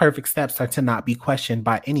 And those perfect steps are to not be questioned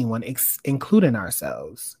by anyone, including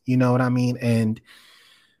ourselves. You know what I mean? And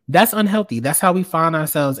that's unhealthy. That's how we find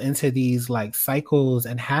ourselves into these like cycles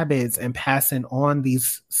and habits and passing on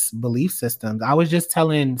these belief systems. I was just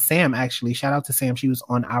telling Sam, actually, shout out to Sam. She was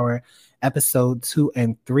on our episode 2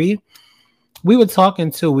 and 3. We were talking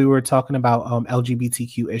about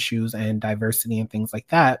LGBTQ issues and diversity and things like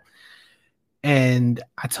that. And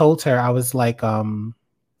I told her, I was like,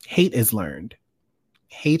 hate is learned.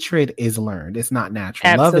 Hatred is learned. It's not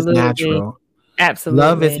natural. Absolutely. Love is natural. Absolutely.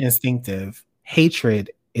 Love is instinctive.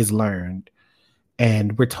 Hatred is learned.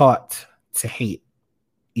 And we're taught to hate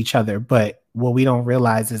each other. But what we don't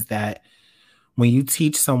realize is that when you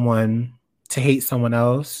teach someone to hate someone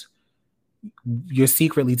else, you're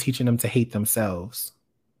secretly teaching them to hate themselves.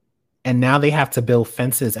 And now they have to build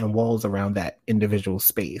fences and walls around that individual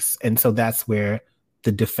space. And so that's where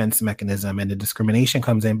the defense mechanism and the discrimination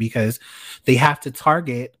comes in, because they have to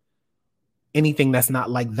target anything that's not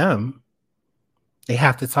like them. They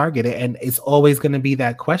have to target it. And it's always going to be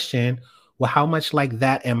that question, well, how much like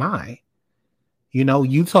that am I? You know,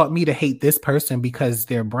 you taught me to hate this person because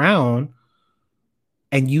they're brown.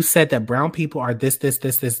 And you said that brown people are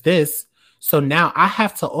this. So now I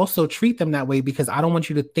have to also treat them that way because I don't want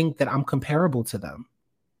you to think that I'm comparable to them.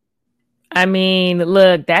 I mean,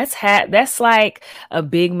 look, that's like a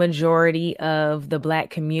big majority of the Black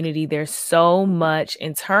community. There's so much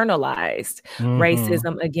internalized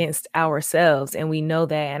racism against ourselves. And we know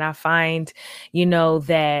that. And I find, you know,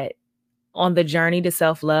 that on the journey to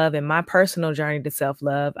self-love and my personal journey to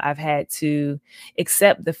self-love, I've had to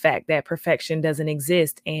accept the fact that perfection doesn't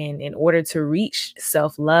exist. And in order to reach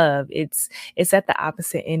self-love, it's at the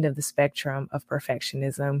opposite end of the spectrum of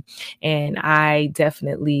perfectionism. And I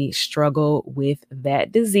definitely struggle with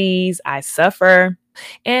that disease. I suffer.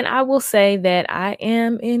 And I will say that I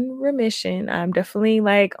am in remission. I'm definitely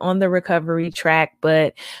like on the recovery track,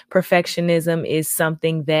 but perfectionism is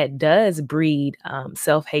something that does breed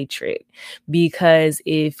self-hatred, because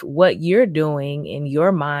if what you're doing in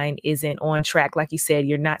your mind isn't on track, like you said,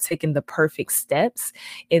 you're not taking the perfect steps,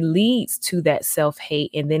 it leads to that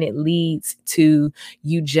self-hate. And then it leads to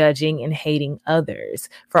you judging and hating others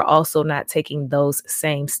for also not taking those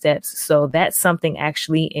same steps. So that's something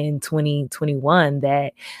actually in 2021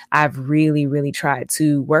 that I've really, really tried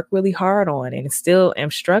to work really hard on and still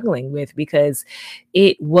am struggling with, because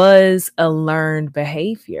it was a learned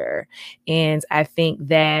behavior. And I think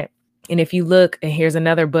that, and if you look, and here's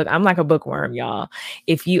another book, I'm like a bookworm, y'all.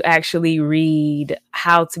 If you actually read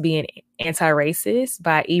How to Be an Anti-Racist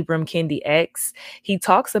by Ibram Kendi X, he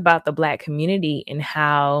talks about the Black community and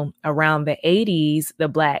how around the 80s, the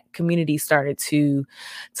Black community started to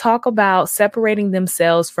talk about separating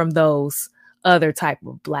themselves from those other type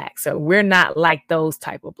of Blacks. So we're not like those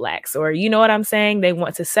type of Blacks, or you know what I'm saying? They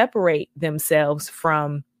want to separate themselves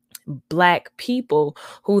from Black people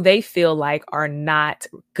who they feel like are not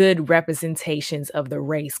good representations of the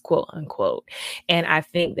race, quote unquote. And I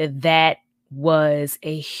think that was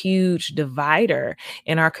a huge divider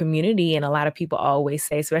in our community. And a lot of people always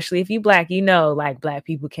say, especially if you Black, like Black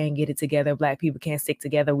people can't get it together. Black people can't stick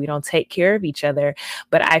together. We don't take care of each other.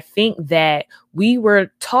 But I think that we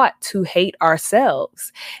were taught to hate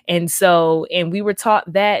ourselves. And we were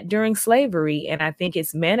taught that during slavery. And I think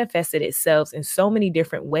it's manifested itself in so many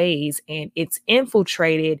different ways. And it's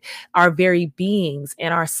infiltrated our very beings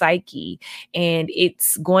and our psyche. And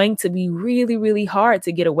it's going to be really, really hard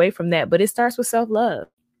to get away from that. But it starts with self-love.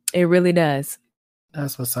 It really does.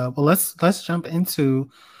 That's what's up. Well, let's jump into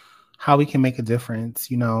how we can make a difference.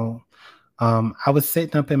 I was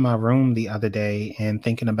sitting up in my room the other day and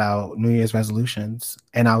thinking about New Year's resolutions.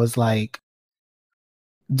 And I was like,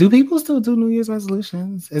 do people still do New Year's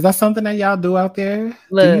resolutions? Is that something that y'all do out there?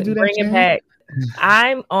 Look, do you do that? Bring it back.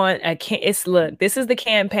 I'm on this is the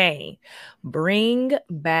campaign. Bring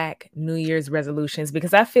back New Year's resolutions,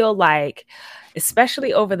 because I feel like,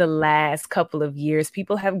 especially over the last couple of years,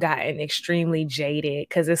 people have gotten extremely jaded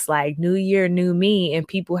because it's like new year, new me. And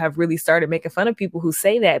people have really started making fun of people who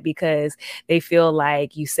say that, because they feel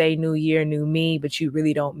like you say new year, new me, but you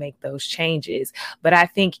really don't make those changes. But I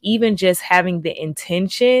think even just having the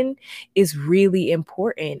intention is really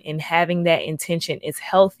important, and having that intention is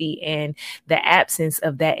healthy. And the absence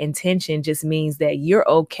of that intention just means that you're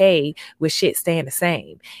okay with shit staying the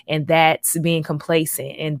same. And that's being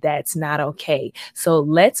complacent, and that's not okay. So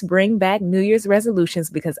let's bring back New Year's resolutions,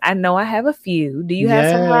 because I know I have a few. Do you have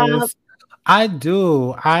some, Rob? I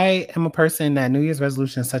do. I am a person that New Year's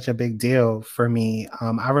resolution is such a big deal for me.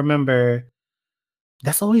 I remember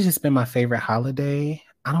that's always just been my favorite holiday.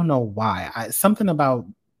 I don't know why. Something about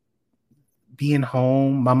being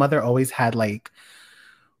home. My mother always had like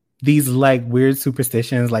these like weird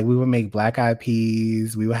superstitions. Like we would make black eyed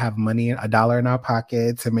peas. We would have money, $1 in our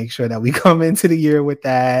pocket to make sure that we come into the year with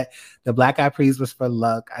that. The black eyed peas was for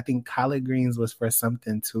luck. I think collard greens was for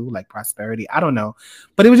something too, like prosperity. I don't know.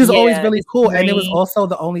 But it was just always really cool. Green. And it was also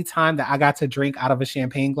the only time that I got to drink out of a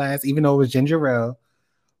champagne glass, even though it was ginger ale.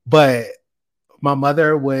 But my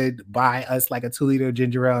mother would buy us like a 2-liter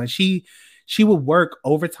ginger ale, and she would work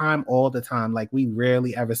overtime all the time. Like we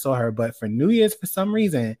rarely ever saw her. But for New Year's, for some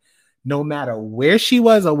reason, no matter where she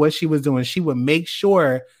was or what she was doing, she would make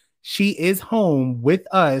sure she is home with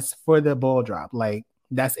us for the ball drop. Like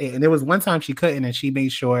that's it. And there was one time she couldn't, and she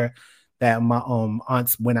made sure that my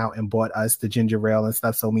aunts went out and bought us the ginger ale and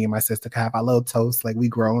stuff, so me and my sister could have our little toast, like we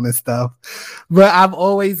grown and stuff. But I've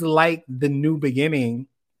always liked the new beginning.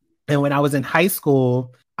 And when I was in high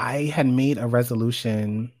school, I had made a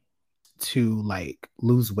resolution to like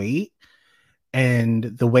lose weight. And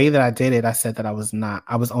the way that I did it, I said that I was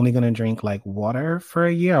only going to drink like water for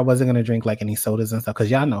a year. I wasn't going to drink like any sodas and stuff. Cause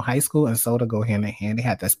y'all know high school and soda go hand in hand. They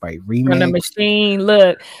had that Sprite remix. From the machine.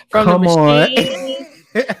 Look, from the machine.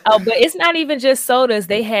 Oh, but it's not even just sodas.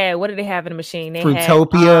 They had, what did they have in the machine? They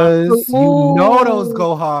Fruitopias. Had, those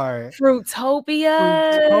go hard.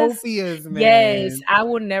 Fruitopias, man. Yes, I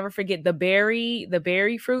will never forget the berry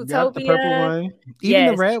Fruitopia. Yep, the purple one. Even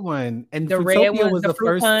the red one. And the red one was the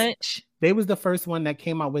first punch. They was the first one that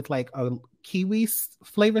came out with like a kiwi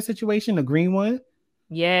flavor situation, the green one.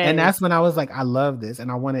 Yeah. And that's when I was like, I love this.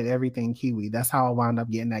 And I wanted everything kiwi. That's how I wound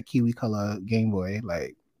up getting that kiwi color Game Boy.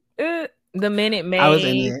 Like the Minute Maids. I was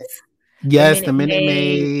in it. Yes, the Minute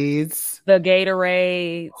Maids. The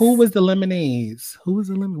Gatorades. Who was the lemonades? Who was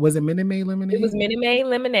the lemon? Was it Minute Maid lemonade? It was Minute Maid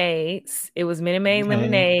lemonades. It was Minute Maid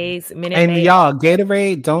lemonades. And y'all,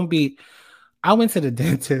 Gatorade, don't be. I went to the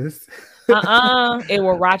dentist. It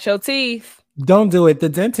will rot your teeth. Don't do it. The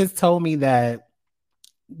dentist told me that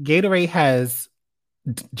Gatorade has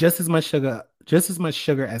just as much sugar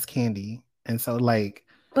as candy. And so like,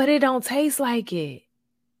 but it don't taste like it.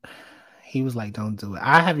 He was like, don't do it.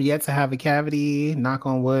 I have yet to have a cavity, knock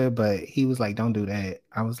on wood, but he was like, don't do that.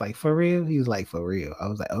 I was like, for real? He was like, for real. I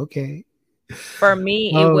was like, okay. For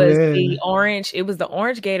me, it was the orange. It was the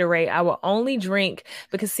orange Gatorade. I would only drink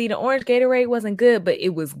because, see, the orange Gatorade wasn't good, but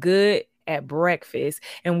it was good at breakfast.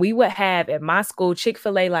 And we would have at my school,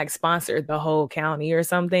 Chick-fil-A like sponsored the whole county or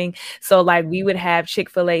something. So like we would have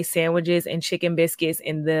Chick-fil-A sandwiches and chicken biscuits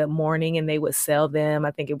in the morning, and they would sell them.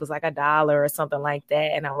 I think it was like $1 or something like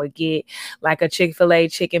that. And I would get like a Chick-fil-A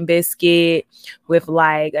chicken biscuit with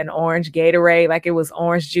like an orange Gatorade, like it was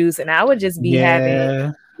orange juice. And I would just be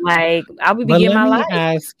having like, I would be getting my life. Let me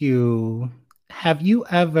ask you, have you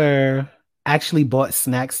ever actually bought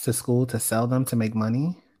snacks to school to sell them to make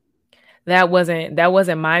money? That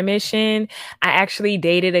wasn't my mission. I actually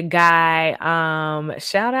dated a guy.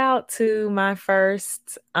 Shout out to my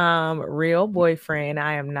first real boyfriend.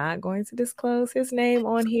 I am not going to disclose his name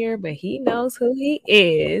on here, but he knows who he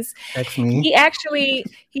is. Text me.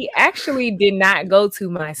 He actually did not go to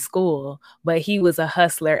my school, but he was a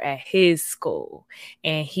hustler at his school,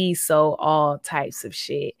 and he sold all types of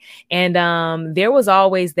shit. And there was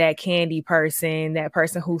always that candy person, that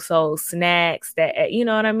person who sold snacks, that you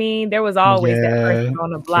know what I mean? There was always that person Yeah,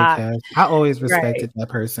 on the Kit block. Kat. I always Right. respected that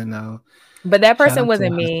person though. But that Shout person out to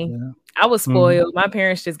wasn't a me. hustler. I was Mhm. spoiled. My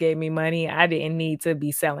parents just gave me money. I didn't need to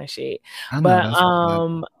be selling shit. I know But that's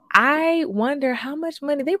what's up. I wonder how much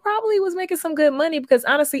money they probably was making. Some good money, because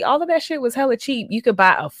honestly, all of that shit was hella cheap. You could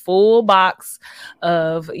buy a full box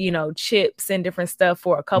of, chips and different stuff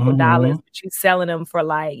for a couple dollars, Mhm. but you selling them for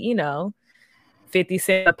like, 50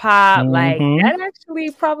 cents a pop. Like Mhm. that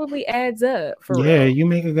actually probably adds up for Yeah, real. you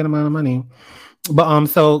make a good amount of money. But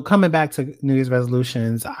so coming back to New Year's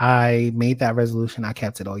resolutions, I made that resolution. I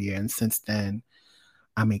kept it all year, and since then,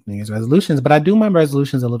 I make New Year's resolutions. But I do my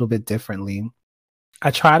resolutions a little bit differently. I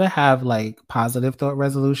try to have like positive thought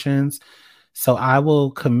resolutions. So I will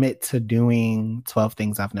commit to doing 12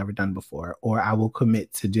 things I've never done before, or I will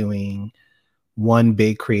commit to doing one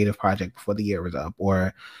big creative project before the year is up,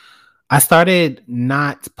 or I started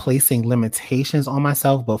not placing limitations on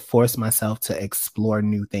myself, but force myself to explore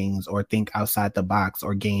new things or think outside the box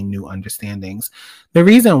or gain new understandings. The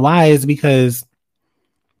reason why is because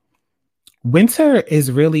winter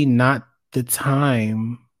is really not the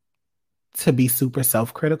time to be super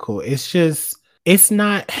self-critical. It's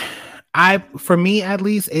not, for me at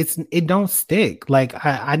least, it don't stick. Like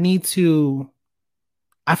I feel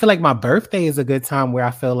like my birthday is a good time where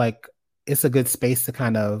I feel like it's a good space to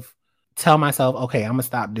kind of tell myself, okay, I'm gonna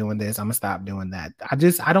stop doing this, I'm gonna stop doing that.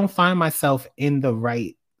 I don't find myself in the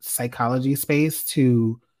right psychology space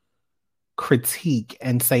to critique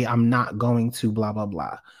and say I'm not going to blah blah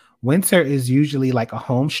blah. Winter is usually like a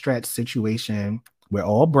home stretch situation. We're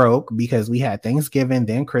all broke because we had Thanksgiving,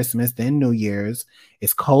 then Christmas, then New Year's.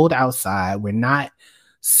 It's cold outside. We're not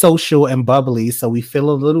social and bubbly, so we feel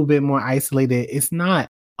a little bit more isolated. It's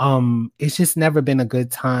just never been a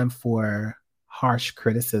good time for harsh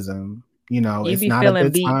criticism. You It's be not a feeling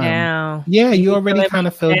good beat time. down. Yeah, You you be already feeling kind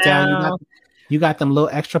of feel beat down. down. You got them little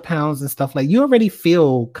extra pounds and stuff, like you already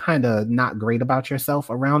feel kind of not great about yourself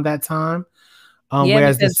around that time. Yeah,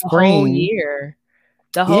 Whereas the because spring,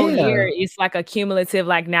 the whole yeah, year, it's like a cumulative,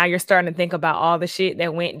 like now you're starting to think about all the shit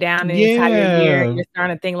that went down the entire year. yeah, You're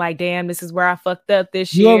starting to think like, damn, this is where I fucked up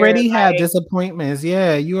this you year. already have Like, disappointments.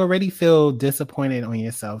 Yeah, you already feel disappointed on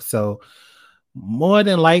yourself. So more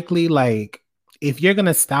than likely, like if you're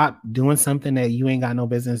gonna stop doing something that you ain't got no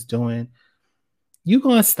business doing, you're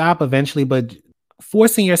gonna stop eventually. But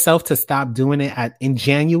forcing yourself to stop doing it in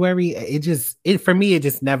January, it for me, it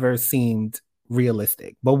just never seemed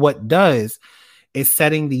realistic. But what does is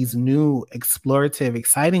setting these new explorative,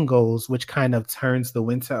 exciting goals, which kind of turns the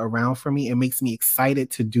winter around for me. It makes me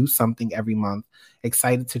excited to do something every month,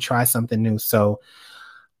 excited to try something new. So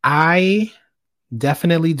I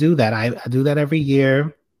definitely do that. I do that every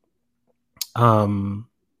year. Um,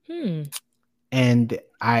 and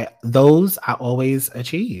I always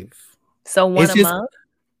achieve. so one It's a just month?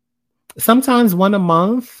 sometimes one a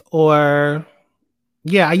month, or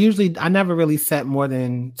yeah, I never really set more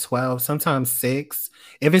than 12, sometimes 6.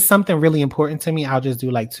 If it's something really important to me, I'll just do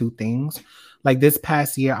like 2 things. Like this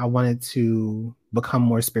past year, I wanted to become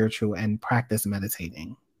more spiritual and practice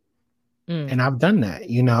meditating. And I've done that.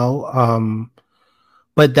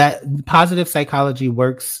 But that positive psychology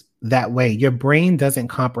works that way. Your brain doesn't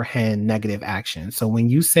comprehend negative action. So when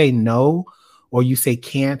you say no, or you say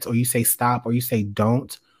can't, or you say stop, or you say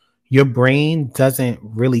don't, your brain doesn't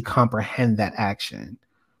really comprehend that action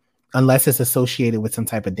unless it's associated with some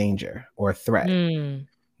type of danger or a threat.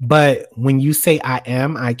 But when you say I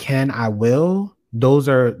am, I can, I will,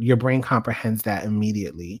 your brain comprehends that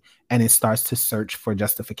immediately, and it starts to search for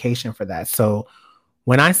justification for that. So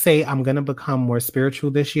when I say I'm going to become more spiritual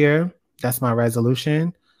this year, that's my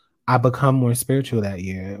resolution. I become more spiritual that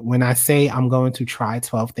year. When I say I'm going to try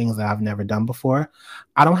 12 things that I've never done before,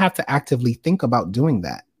 I don't have to actively think about doing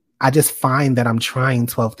that. I just find that I'm trying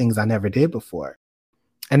 12 things I never did before.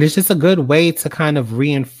 And it's just a good way to kind of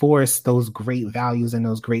reinforce those great values and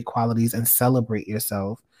those great qualities and celebrate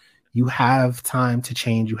yourself. You have time to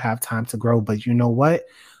change, you have time to grow, but you know what?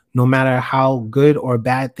 No matter how good or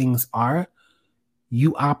bad things are,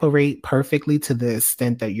 you operate perfectly to the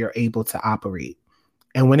extent that you're able to operate.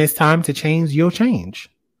 And when it's time to change, you'll change.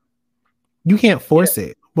 You can't force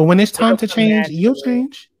it. But when it's time It'll to come change, you'll naturally.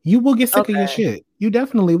 change. You will get sick of your Okay. shit. You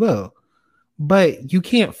definitely will. but you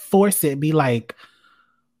can't force it. Be like,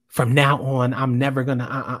 from now on, I'm never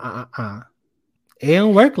gonna It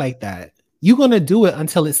don't work like that. You're gonna do it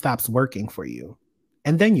until it stops working for you,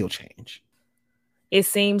 and then you'll change. It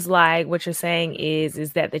seems like what you're saying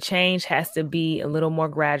is that the change has to be a little more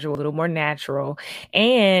gradual, a little more natural.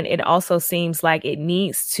 And it also seems like it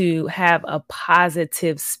needs to have a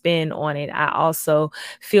positive spin on it. I also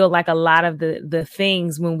feel like a lot of the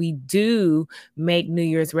things when we do make New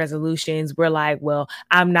Year's resolutions, we're like, well,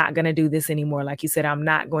 I'm not going to do this anymore. Like you said, I'm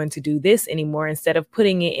not going to do this anymore. Instead of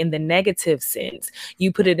putting it in the negative sense,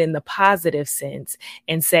 you put it in the positive sense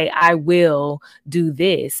and say, I will do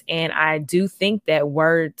this. And I do think that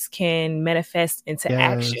words can manifest into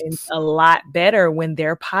actions a lot better when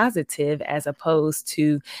they're positive as opposed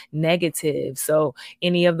to negative. So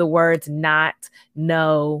any of the words not,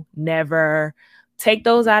 no, never, take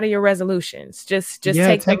those out of your resolutions. Just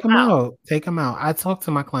take them out. Take them out. I talk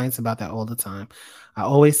to my clients about that all the time. I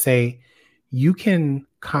always say you can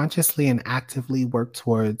consciously and actively work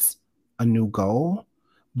towards a new goal,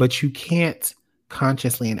 but you can't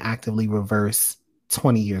consciously and actively reverse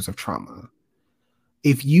 20 years of trauma.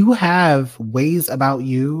 If you have ways about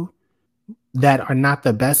you that are not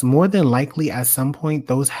the best, more than likely at some point,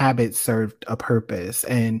 those habits served a purpose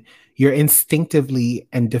and you're instinctively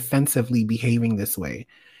and defensively behaving this way.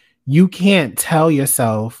 You can't tell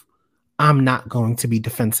yourself, I'm not going to be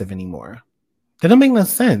defensive anymore. That don't make no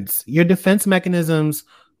sense. Your defense mechanisms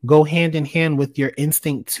go hand in hand with your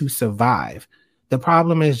instinct to survive. The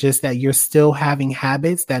problem is just that you're still having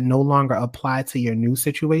habits that no longer apply to your new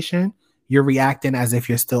situation. You're reacting as if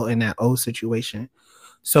you're still in that old situation.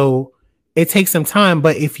 So it takes some time,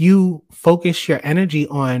 but if you focus your energy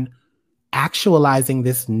on actualizing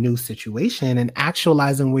this new situation and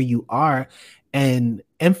actualizing where you are and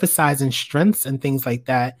emphasizing strengths and things like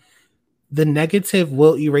that, the negative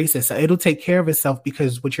will erase it. So it'll take care of itself,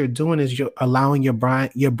 because what you're doing is you're allowing your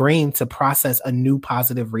brain to process a new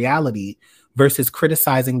positive reality versus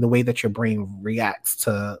criticizing the way that your brain reacts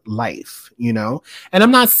to life, you know? And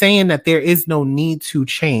I'm not saying that there is no need to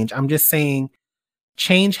change. I'm just saying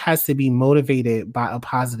change has to be motivated by a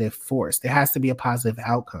positive force. There has to be a positive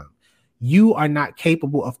outcome. You are not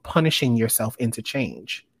capable of punishing yourself into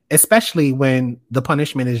change, especially when the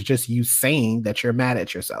punishment is just you saying that you're mad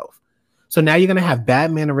at yourself. So now you're going to have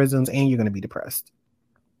bad mannerisms and you're going to be depressed.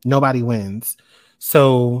 Nobody wins.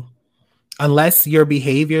 So unless your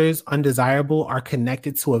behaviors undesirable are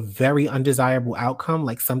connected to a very undesirable outcome,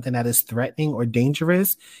 like something that is threatening or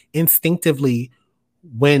dangerous, instinctively,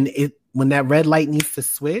 when that red light needs to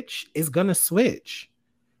switch, it's going to switch.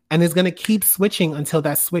 And it's going to keep switching until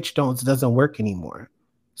that switch doesn't work anymore.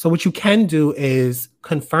 So what you can do is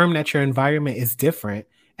confirm that your environment is different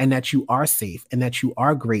and that you are safe and that you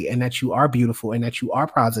are great and that you are beautiful and that you are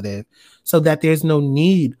positive, so that there's no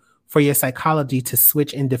need for your psychology to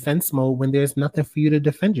switch in defense mode when there's nothing for you to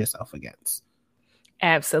defend yourself against.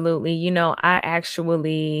 Absolutely. You know, I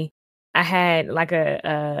had like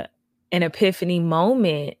an epiphany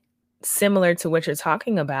moment similar to what you're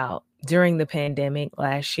talking about during the pandemic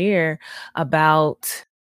last year, about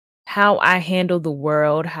how I handle the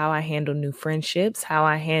world, how I handle new friendships, how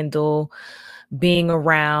I handle being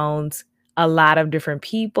around a lot of different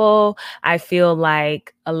people. I feel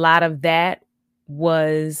like a lot of that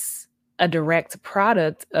was a direct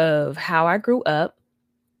product of how I grew up,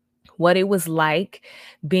 what it was like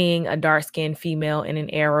being a dark-skinned female in an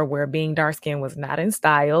era where being dark-skinned was not in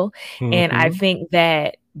style. Mm-hmm. And I think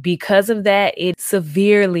that because of that, it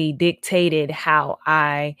severely dictated how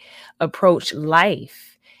I approach life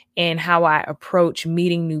and how I approach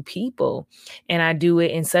meeting new people. And I do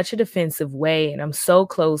it in such a defensive way. And I'm so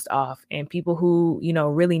closed off. And people who, you know,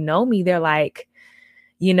 really know me, they're like,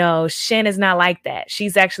 you know, Shan is not like that.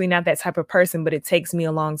 She's actually not that type of person, but it takes me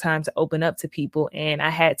a long time to open up to people. And I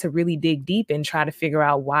had to really dig deep and try to figure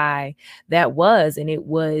out why that was. And it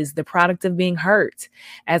was the product of being hurt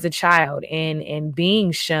as a child and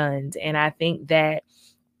being shunned. And I think that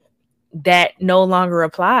no longer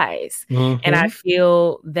applies. Mm-hmm. And I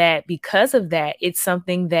feel that because of that, it's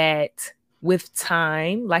something that with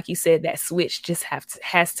time, like you said, that switch just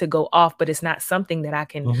has to go off, but it's not something that I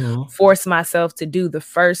can force myself to do. The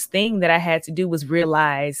first thing that I had to do was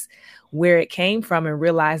realize where it came from and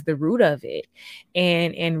realize the root of it,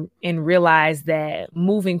 and realize that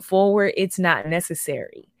moving forward, it's not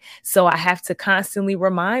necessary. So I have to constantly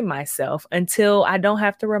remind myself until I don't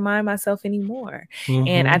have to remind myself anymore.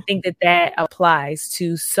 And I think that applies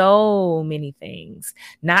to so many things,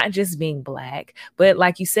 not just being Black, but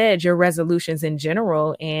like you said, your resolutions in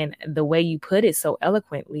general. And the way you put it so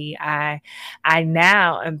eloquently, I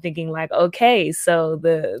now am thinking like, okay, so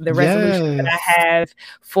the resolutions that I have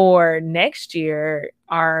for next year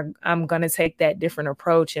I'm going to take that different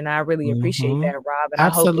approach. And I really appreciate that, Rob. And I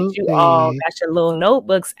hope that you all got your little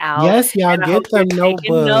notebooks out. Yes, y'all and I get hope them you're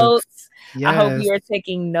taking notebooks. notes. Yes. I hope you are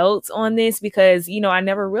taking notes on this, because, I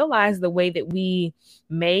never realized the way that we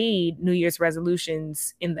made New Year's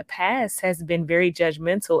resolutions in the past has been very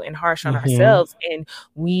judgmental and harsh on ourselves. And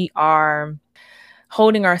we are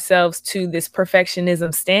holding ourselves to this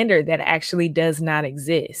perfectionism standard that actually does not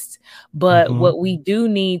exist. But what we do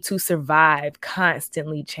need to survive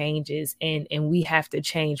constantly changes, and we have to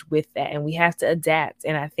change with that, and we have to adapt.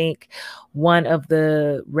 And I think one of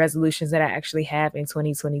the resolutions that I actually have in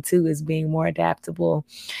 2022 is being more adaptable.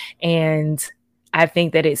 And I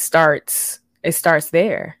think that it starts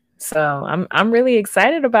there. So I'm really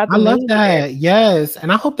excited about the I love new that. year. Yes.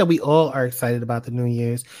 And I hope that we all are excited about the New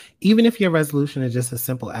Year's, even if your resolution is just as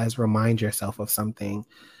simple as remind yourself of something.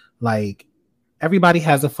 Like, everybody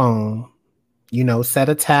has a phone, set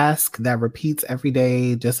a task that repeats every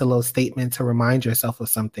day, just a little statement to remind yourself of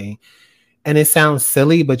something. And it sounds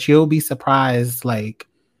silly, but you'll be surprised. Like,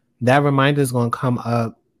 that reminder is going to come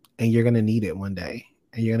up and you're going to need it one day.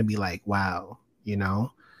 And you're going to be like, wow,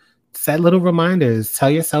 set little reminders, tell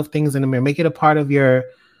yourself things in the mirror, make it a part of your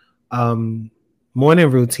morning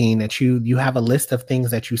routine that you have a list of things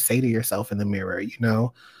that you say to yourself in the mirror.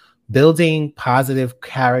 Building positive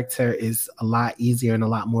character is a lot easier and a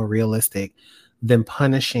lot more realistic than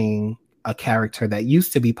punishing a character that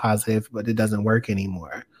used to be positive, but it doesn't work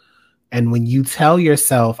anymore. And when you tell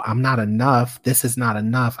yourself, I'm not enough, this is not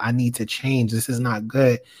enough, I need to change, this is not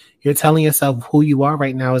good, you're telling yourself who you are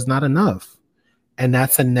right now is not enough. And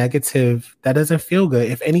that's a negative. That doesn't feel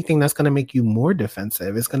good. If anything, that's going to make you more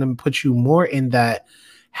defensive. It's going to put you more in that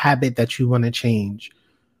habit that you want to change.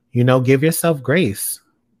 Give yourself grace.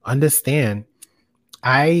 Understand.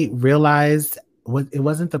 I realized it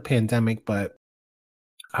wasn't the pandemic, but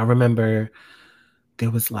I remember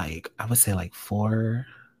there was I would say 4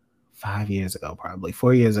 years ago, probably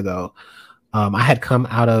 4 years ago. I had come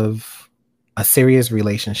out of a serious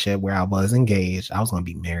relationship where I was engaged. I was going to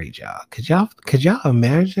be married, y'all. Could y'all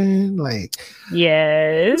imagine?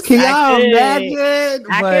 Yes. Can y'all imagine?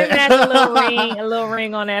 I can imagine a little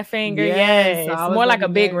ring on that finger. Yes. More like a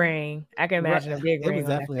big ring. I can imagine a big ring. It was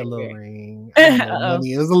definitely a little ring.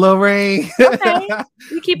 It was a little ring. Okay.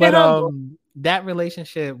 You keep it humble. That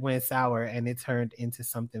relationship went sour and it turned into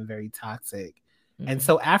something very toxic. And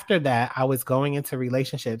so after that, I was going into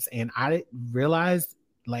relationships and I realized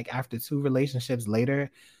after 2 relationships later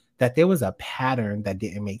that there was a pattern that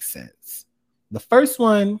didn't make sense. The first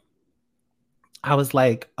one, I was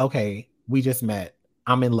like, okay, we just met.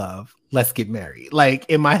 I'm in love. Let's get married.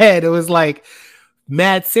 In my head, it was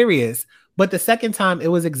mad serious. But the second time it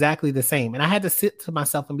was exactly the same. And I had to sit to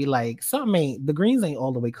myself and be like, the greens ain't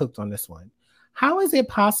all the way cooked on this one. How is it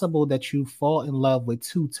possible that you fall in love with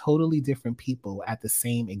 2 totally different people at the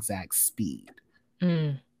same exact speed?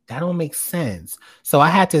 That don't make sense. So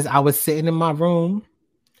I was sitting in my room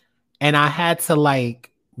and I had to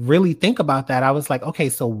really think about that. I was like, okay,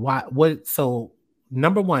 so so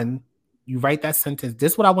number one, you write that sentence.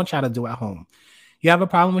 This is what I want y'all to do at home. You have a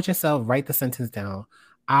problem with yourself, write the sentence down.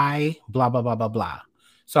 I blah, blah, blah, blah, blah.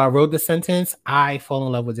 So I wrote the sentence, I fall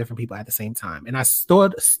in love with different people at the same time. And I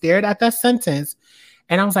stared at that sentence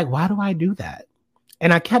and I was like, why do I do that?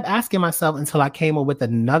 And I kept asking myself until I came up with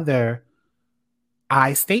another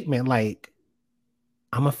I statement,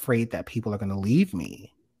 I'm afraid that people are going to leave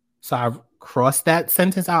me. So I crossed that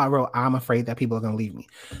sentence out. I wrote, I'm afraid that people are going to leave me.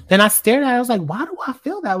 Then I stared at it. I was like, why do I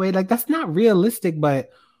feel that way? That's not realistic, but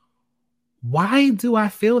why do I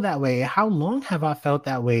feel that way? How long have I felt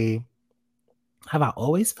that way? Have I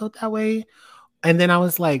always felt that way? And then I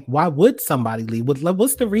was like, why would somebody leave?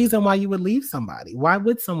 What's the reason why you would leave somebody? Why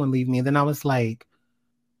would someone leave me? And then I was like,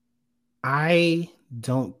 I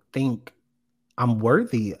don't think I'm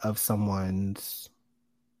worthy of someone's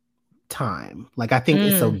time. I think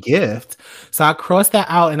it's a gift. So I crossed that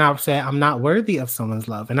out and I said, I'm not worthy of someone's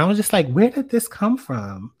love. And I was just like, where did this come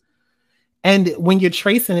from? And when you're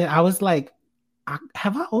tracing it, I was like,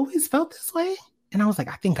 have I always felt this way? And I was like,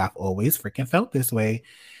 I think I've always freaking felt this way.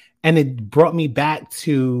 And it brought me back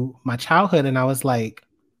to my childhood. And I was like,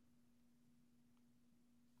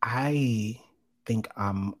 I think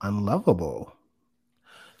I'm unlovable.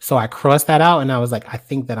 So I crossed that out and I was like, I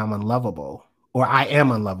think that I'm unlovable, or I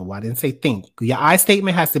am unlovable. I didn't say think. Your I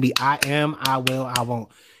statement has to be I am, I will, I won't.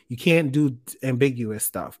 You can't do ambiguous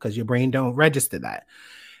stuff because your brain don't register that.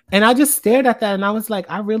 And I just stared at that and I was like,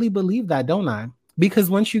 I really believe that, don't I? Because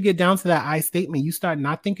once you get down to that I statement, you start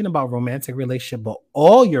not thinking about romantic relationship, but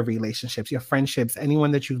all your relationships, your friendships,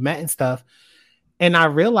 anyone that you've met and stuff. And I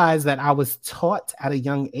realized that I was taught at a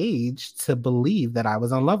young age to believe that I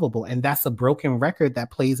was unlovable. And that's a broken record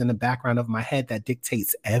that plays in the background of my head that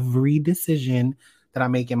dictates every decision that I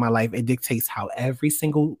make in my life. It dictates how every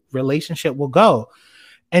single relationship will go.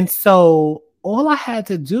 And so all I had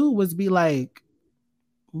to do was be like,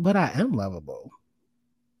 but I am lovable.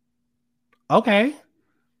 Okay.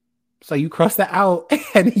 So you cross that out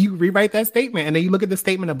and you rewrite that statement. And then you look at the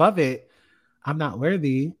statement above it. I'm not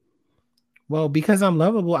worthy. Well, because I'm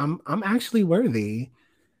lovable, I'm actually worthy.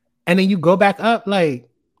 And then you go back up like,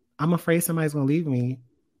 I'm afraid somebody's gonna leave me.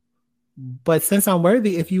 But since I'm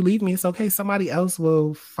worthy, if you leave me, it's okay. Somebody else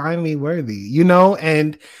will find me worthy, you know?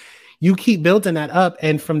 And you keep building that up.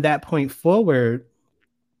 And from that point forward,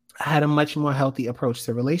 I had a much more healthy approach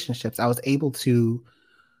to relationships. I was able to,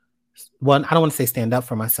 well, I don't want to say stand up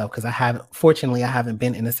for myself because fortunately, I haven't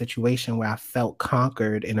been in a situation where I felt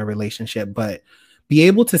conquered in a relationship, but be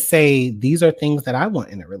able to say, these are things that I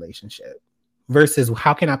want in a relationship versus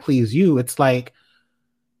how can I please you? It's like,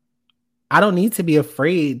 I don't need to be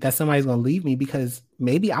afraid that somebody's going to leave me because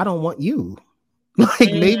maybe I don't want you.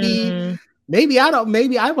 Like maybe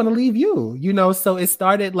I want to leave you, you know? So it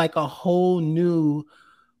started like a whole new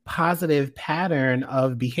positive pattern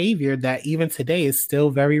of behavior that even today is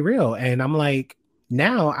still very real. And I'm like,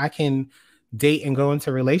 now I can date and go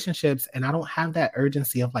into relationships and I don't have that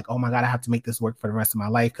urgency of like, oh my God, I have to make this work for the rest of my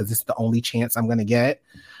life because it's the only chance I'm going to get.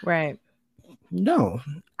 Right. No.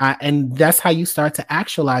 And that's how you start to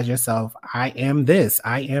actualize yourself. I am this,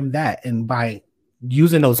 I am that. And by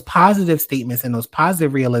using those positive statements and those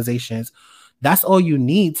positive realizations, that's all you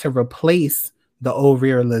need to replace the old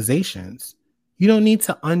realizations. You don't need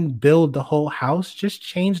to unbuild the whole house. Just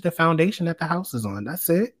change the foundation that the house is on. That's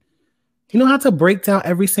it. You don't have to break down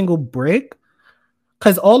every single brick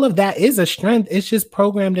because all of that is a strength. It's just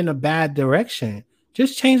programmed in a bad direction.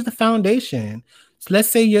 Just change the foundation. So let's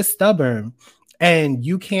say you're stubborn and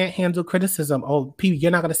you can't handle criticism. Oh, P, you're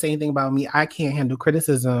not going to say anything about me. I can't handle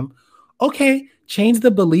criticism. Okay, change the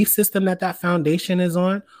belief system that foundation is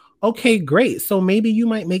on. Okay, great. So maybe you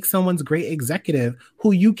might make someone's great executive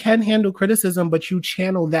who you can handle criticism, but you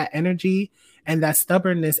channel that energy and that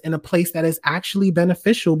stubbornness in a place that is actually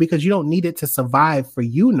beneficial because you don't need it to survive for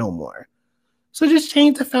you no more. So just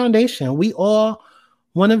change the foundation.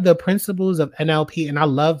 One of the principles of NLP, and I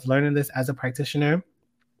love learning this as a practitioner,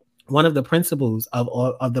 one of the principles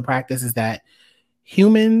of the practice is that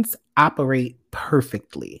humans operate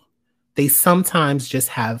perfectly. They sometimes just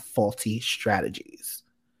have faulty strategies.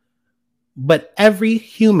 But every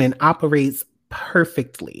human operates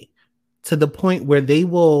perfectly to the point where they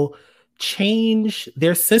will change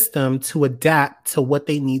their system to adapt to what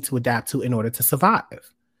they need to adapt to in order to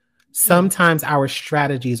survive. Sometimes our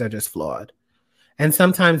strategies are just flawed. And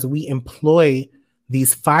sometimes we employ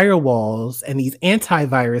these firewalls and these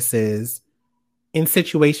antiviruses in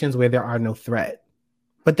situations where there are no threat.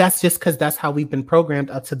 But that's just because that's how we've been programmed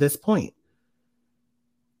up to this point.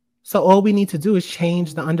 So all we need to do is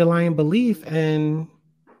change the underlying belief and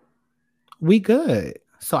we good.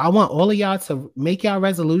 So I want all of y'all to make y'all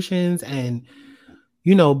resolutions and,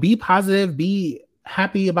 you know, be positive, be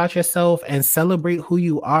happy about yourself and celebrate who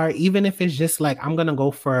you are. Even if it's just like, I'm going to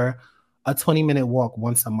go for a 20-minute walk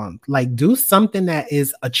once a month. Like do something that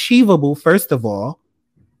is achievable. First of all,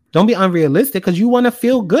 don't be unrealistic because you want to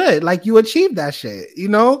feel good. Like you achieved that shit, you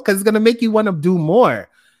know, because it's going to make you want to do more.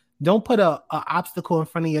 Don't put a obstacle in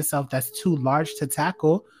front of yourself that's too large to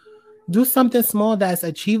tackle. Do something small that's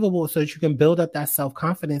achievable so that you can build up that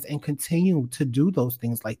self-confidence and continue to do those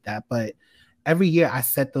things like that. But every year I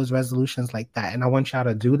set those resolutions like that. And I want y'all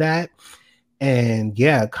to do that. And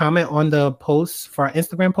yeah, comment on the posts for our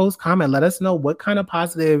Instagram post. Comment. Let us know what kind of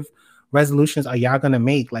positive resolutions are y'all going to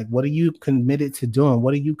make? Like, what are you committed to doing?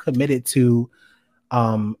 What are you committed to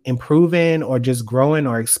improving or just growing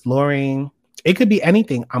or exploring? It could be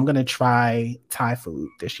anything. I'm going to try Thai food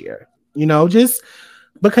this year, you know, just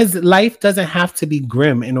because life doesn't have to be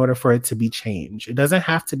grim in order for it to be change. It doesn't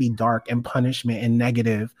have to be dark and punishment and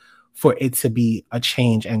negative for it to be a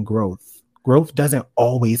change and growth. Growth doesn't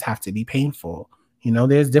always have to be painful. You know,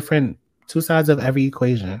 there's two sides of every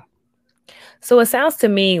equation. So it sounds to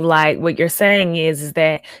me like what you're saying is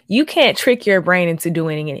that you can't trick your brain into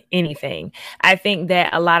doing anything. I think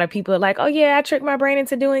that a lot of people are like, oh yeah, I tricked my brain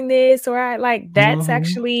into doing this, or I like that's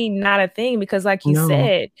actually not a thing, because like you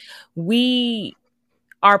said, we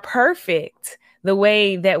are perfect the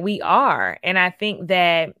way that we are. And I think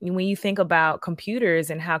that when you think about computers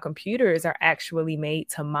and how computers are actually made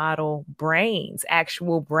to model brains,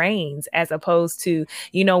 actual brains, as opposed to,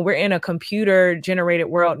 we're in a computer generated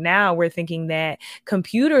world now. We're thinking that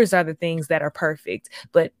computers are the things that are perfect,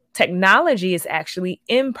 but technology is actually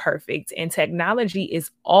imperfect, and technology is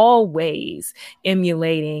always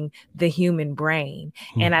emulating the human brain.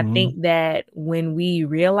 And I think that when we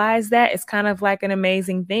realize that, it's kind of like an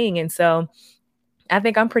amazing thing. And so I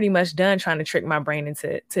think I'm pretty much done trying to trick my brain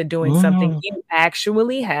into doing something. You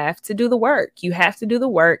actually have to do the work. You have to do the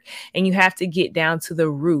work, and you have to get down to the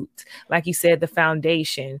root, like you said, the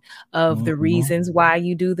foundation of the reasons why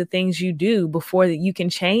you do the things you do before that you can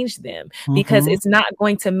change them, because it's not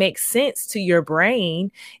going to make sense to your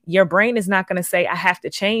brain. Your brain is not going to say, I have to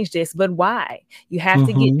change this, but why? You have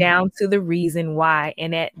to get down to the reason why.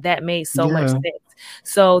 And that made so much sense.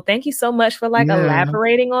 So thank you so much for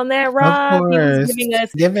elaborating on that, Rob. He was giving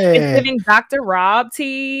us, it's giving Dr. Rob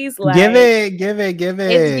teas. Like, give it.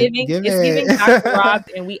 It's giving Dr. Rob,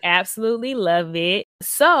 and we absolutely love it.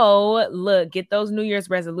 So look, get those New Year's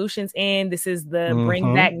resolutions in. This is the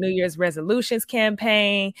Bring Back New Year's Resolutions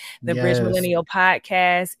campaign. The Bridge Millennial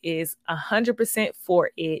podcast is 100%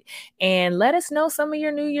 for it. And let us know some of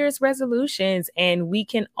your New Year's resolutions, and we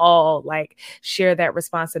can all share that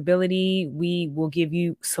responsibility. We will give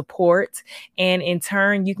you support, and in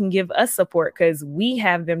turn, you can give us support because we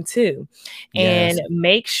have them too. And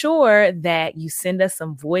make sure that you send us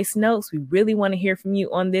some voice notes. We really want to hear from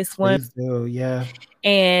you on this one. Please do, yeah.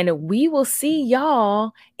 And we will see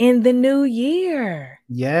y'all in the new year.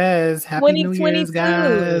 Yes. Happy New Year's,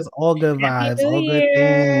 guys. All good vibes, all good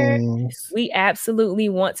things. We absolutely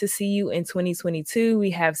want to see you in 2022. We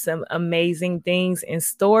have some amazing things in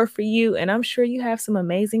store for you. And I'm sure you have some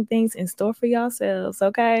amazing things in store for yourselves.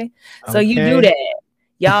 Okay. So you do that.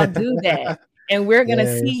 Y'all do that. And we're going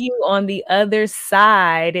to see you on the other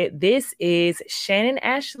side. This is Shannon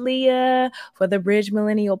Ashleah for the Bridge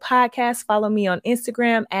Millennial podcast. Follow me on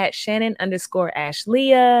Instagram at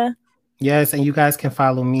Shannon_Ashleah. Yes, and you guys can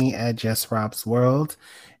follow me at Just Rob's World.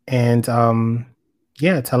 And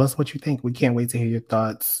tell us what you think. We can't wait to hear your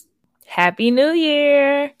thoughts. Happy New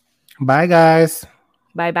Year. Bye, guys.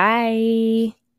 Bye-bye.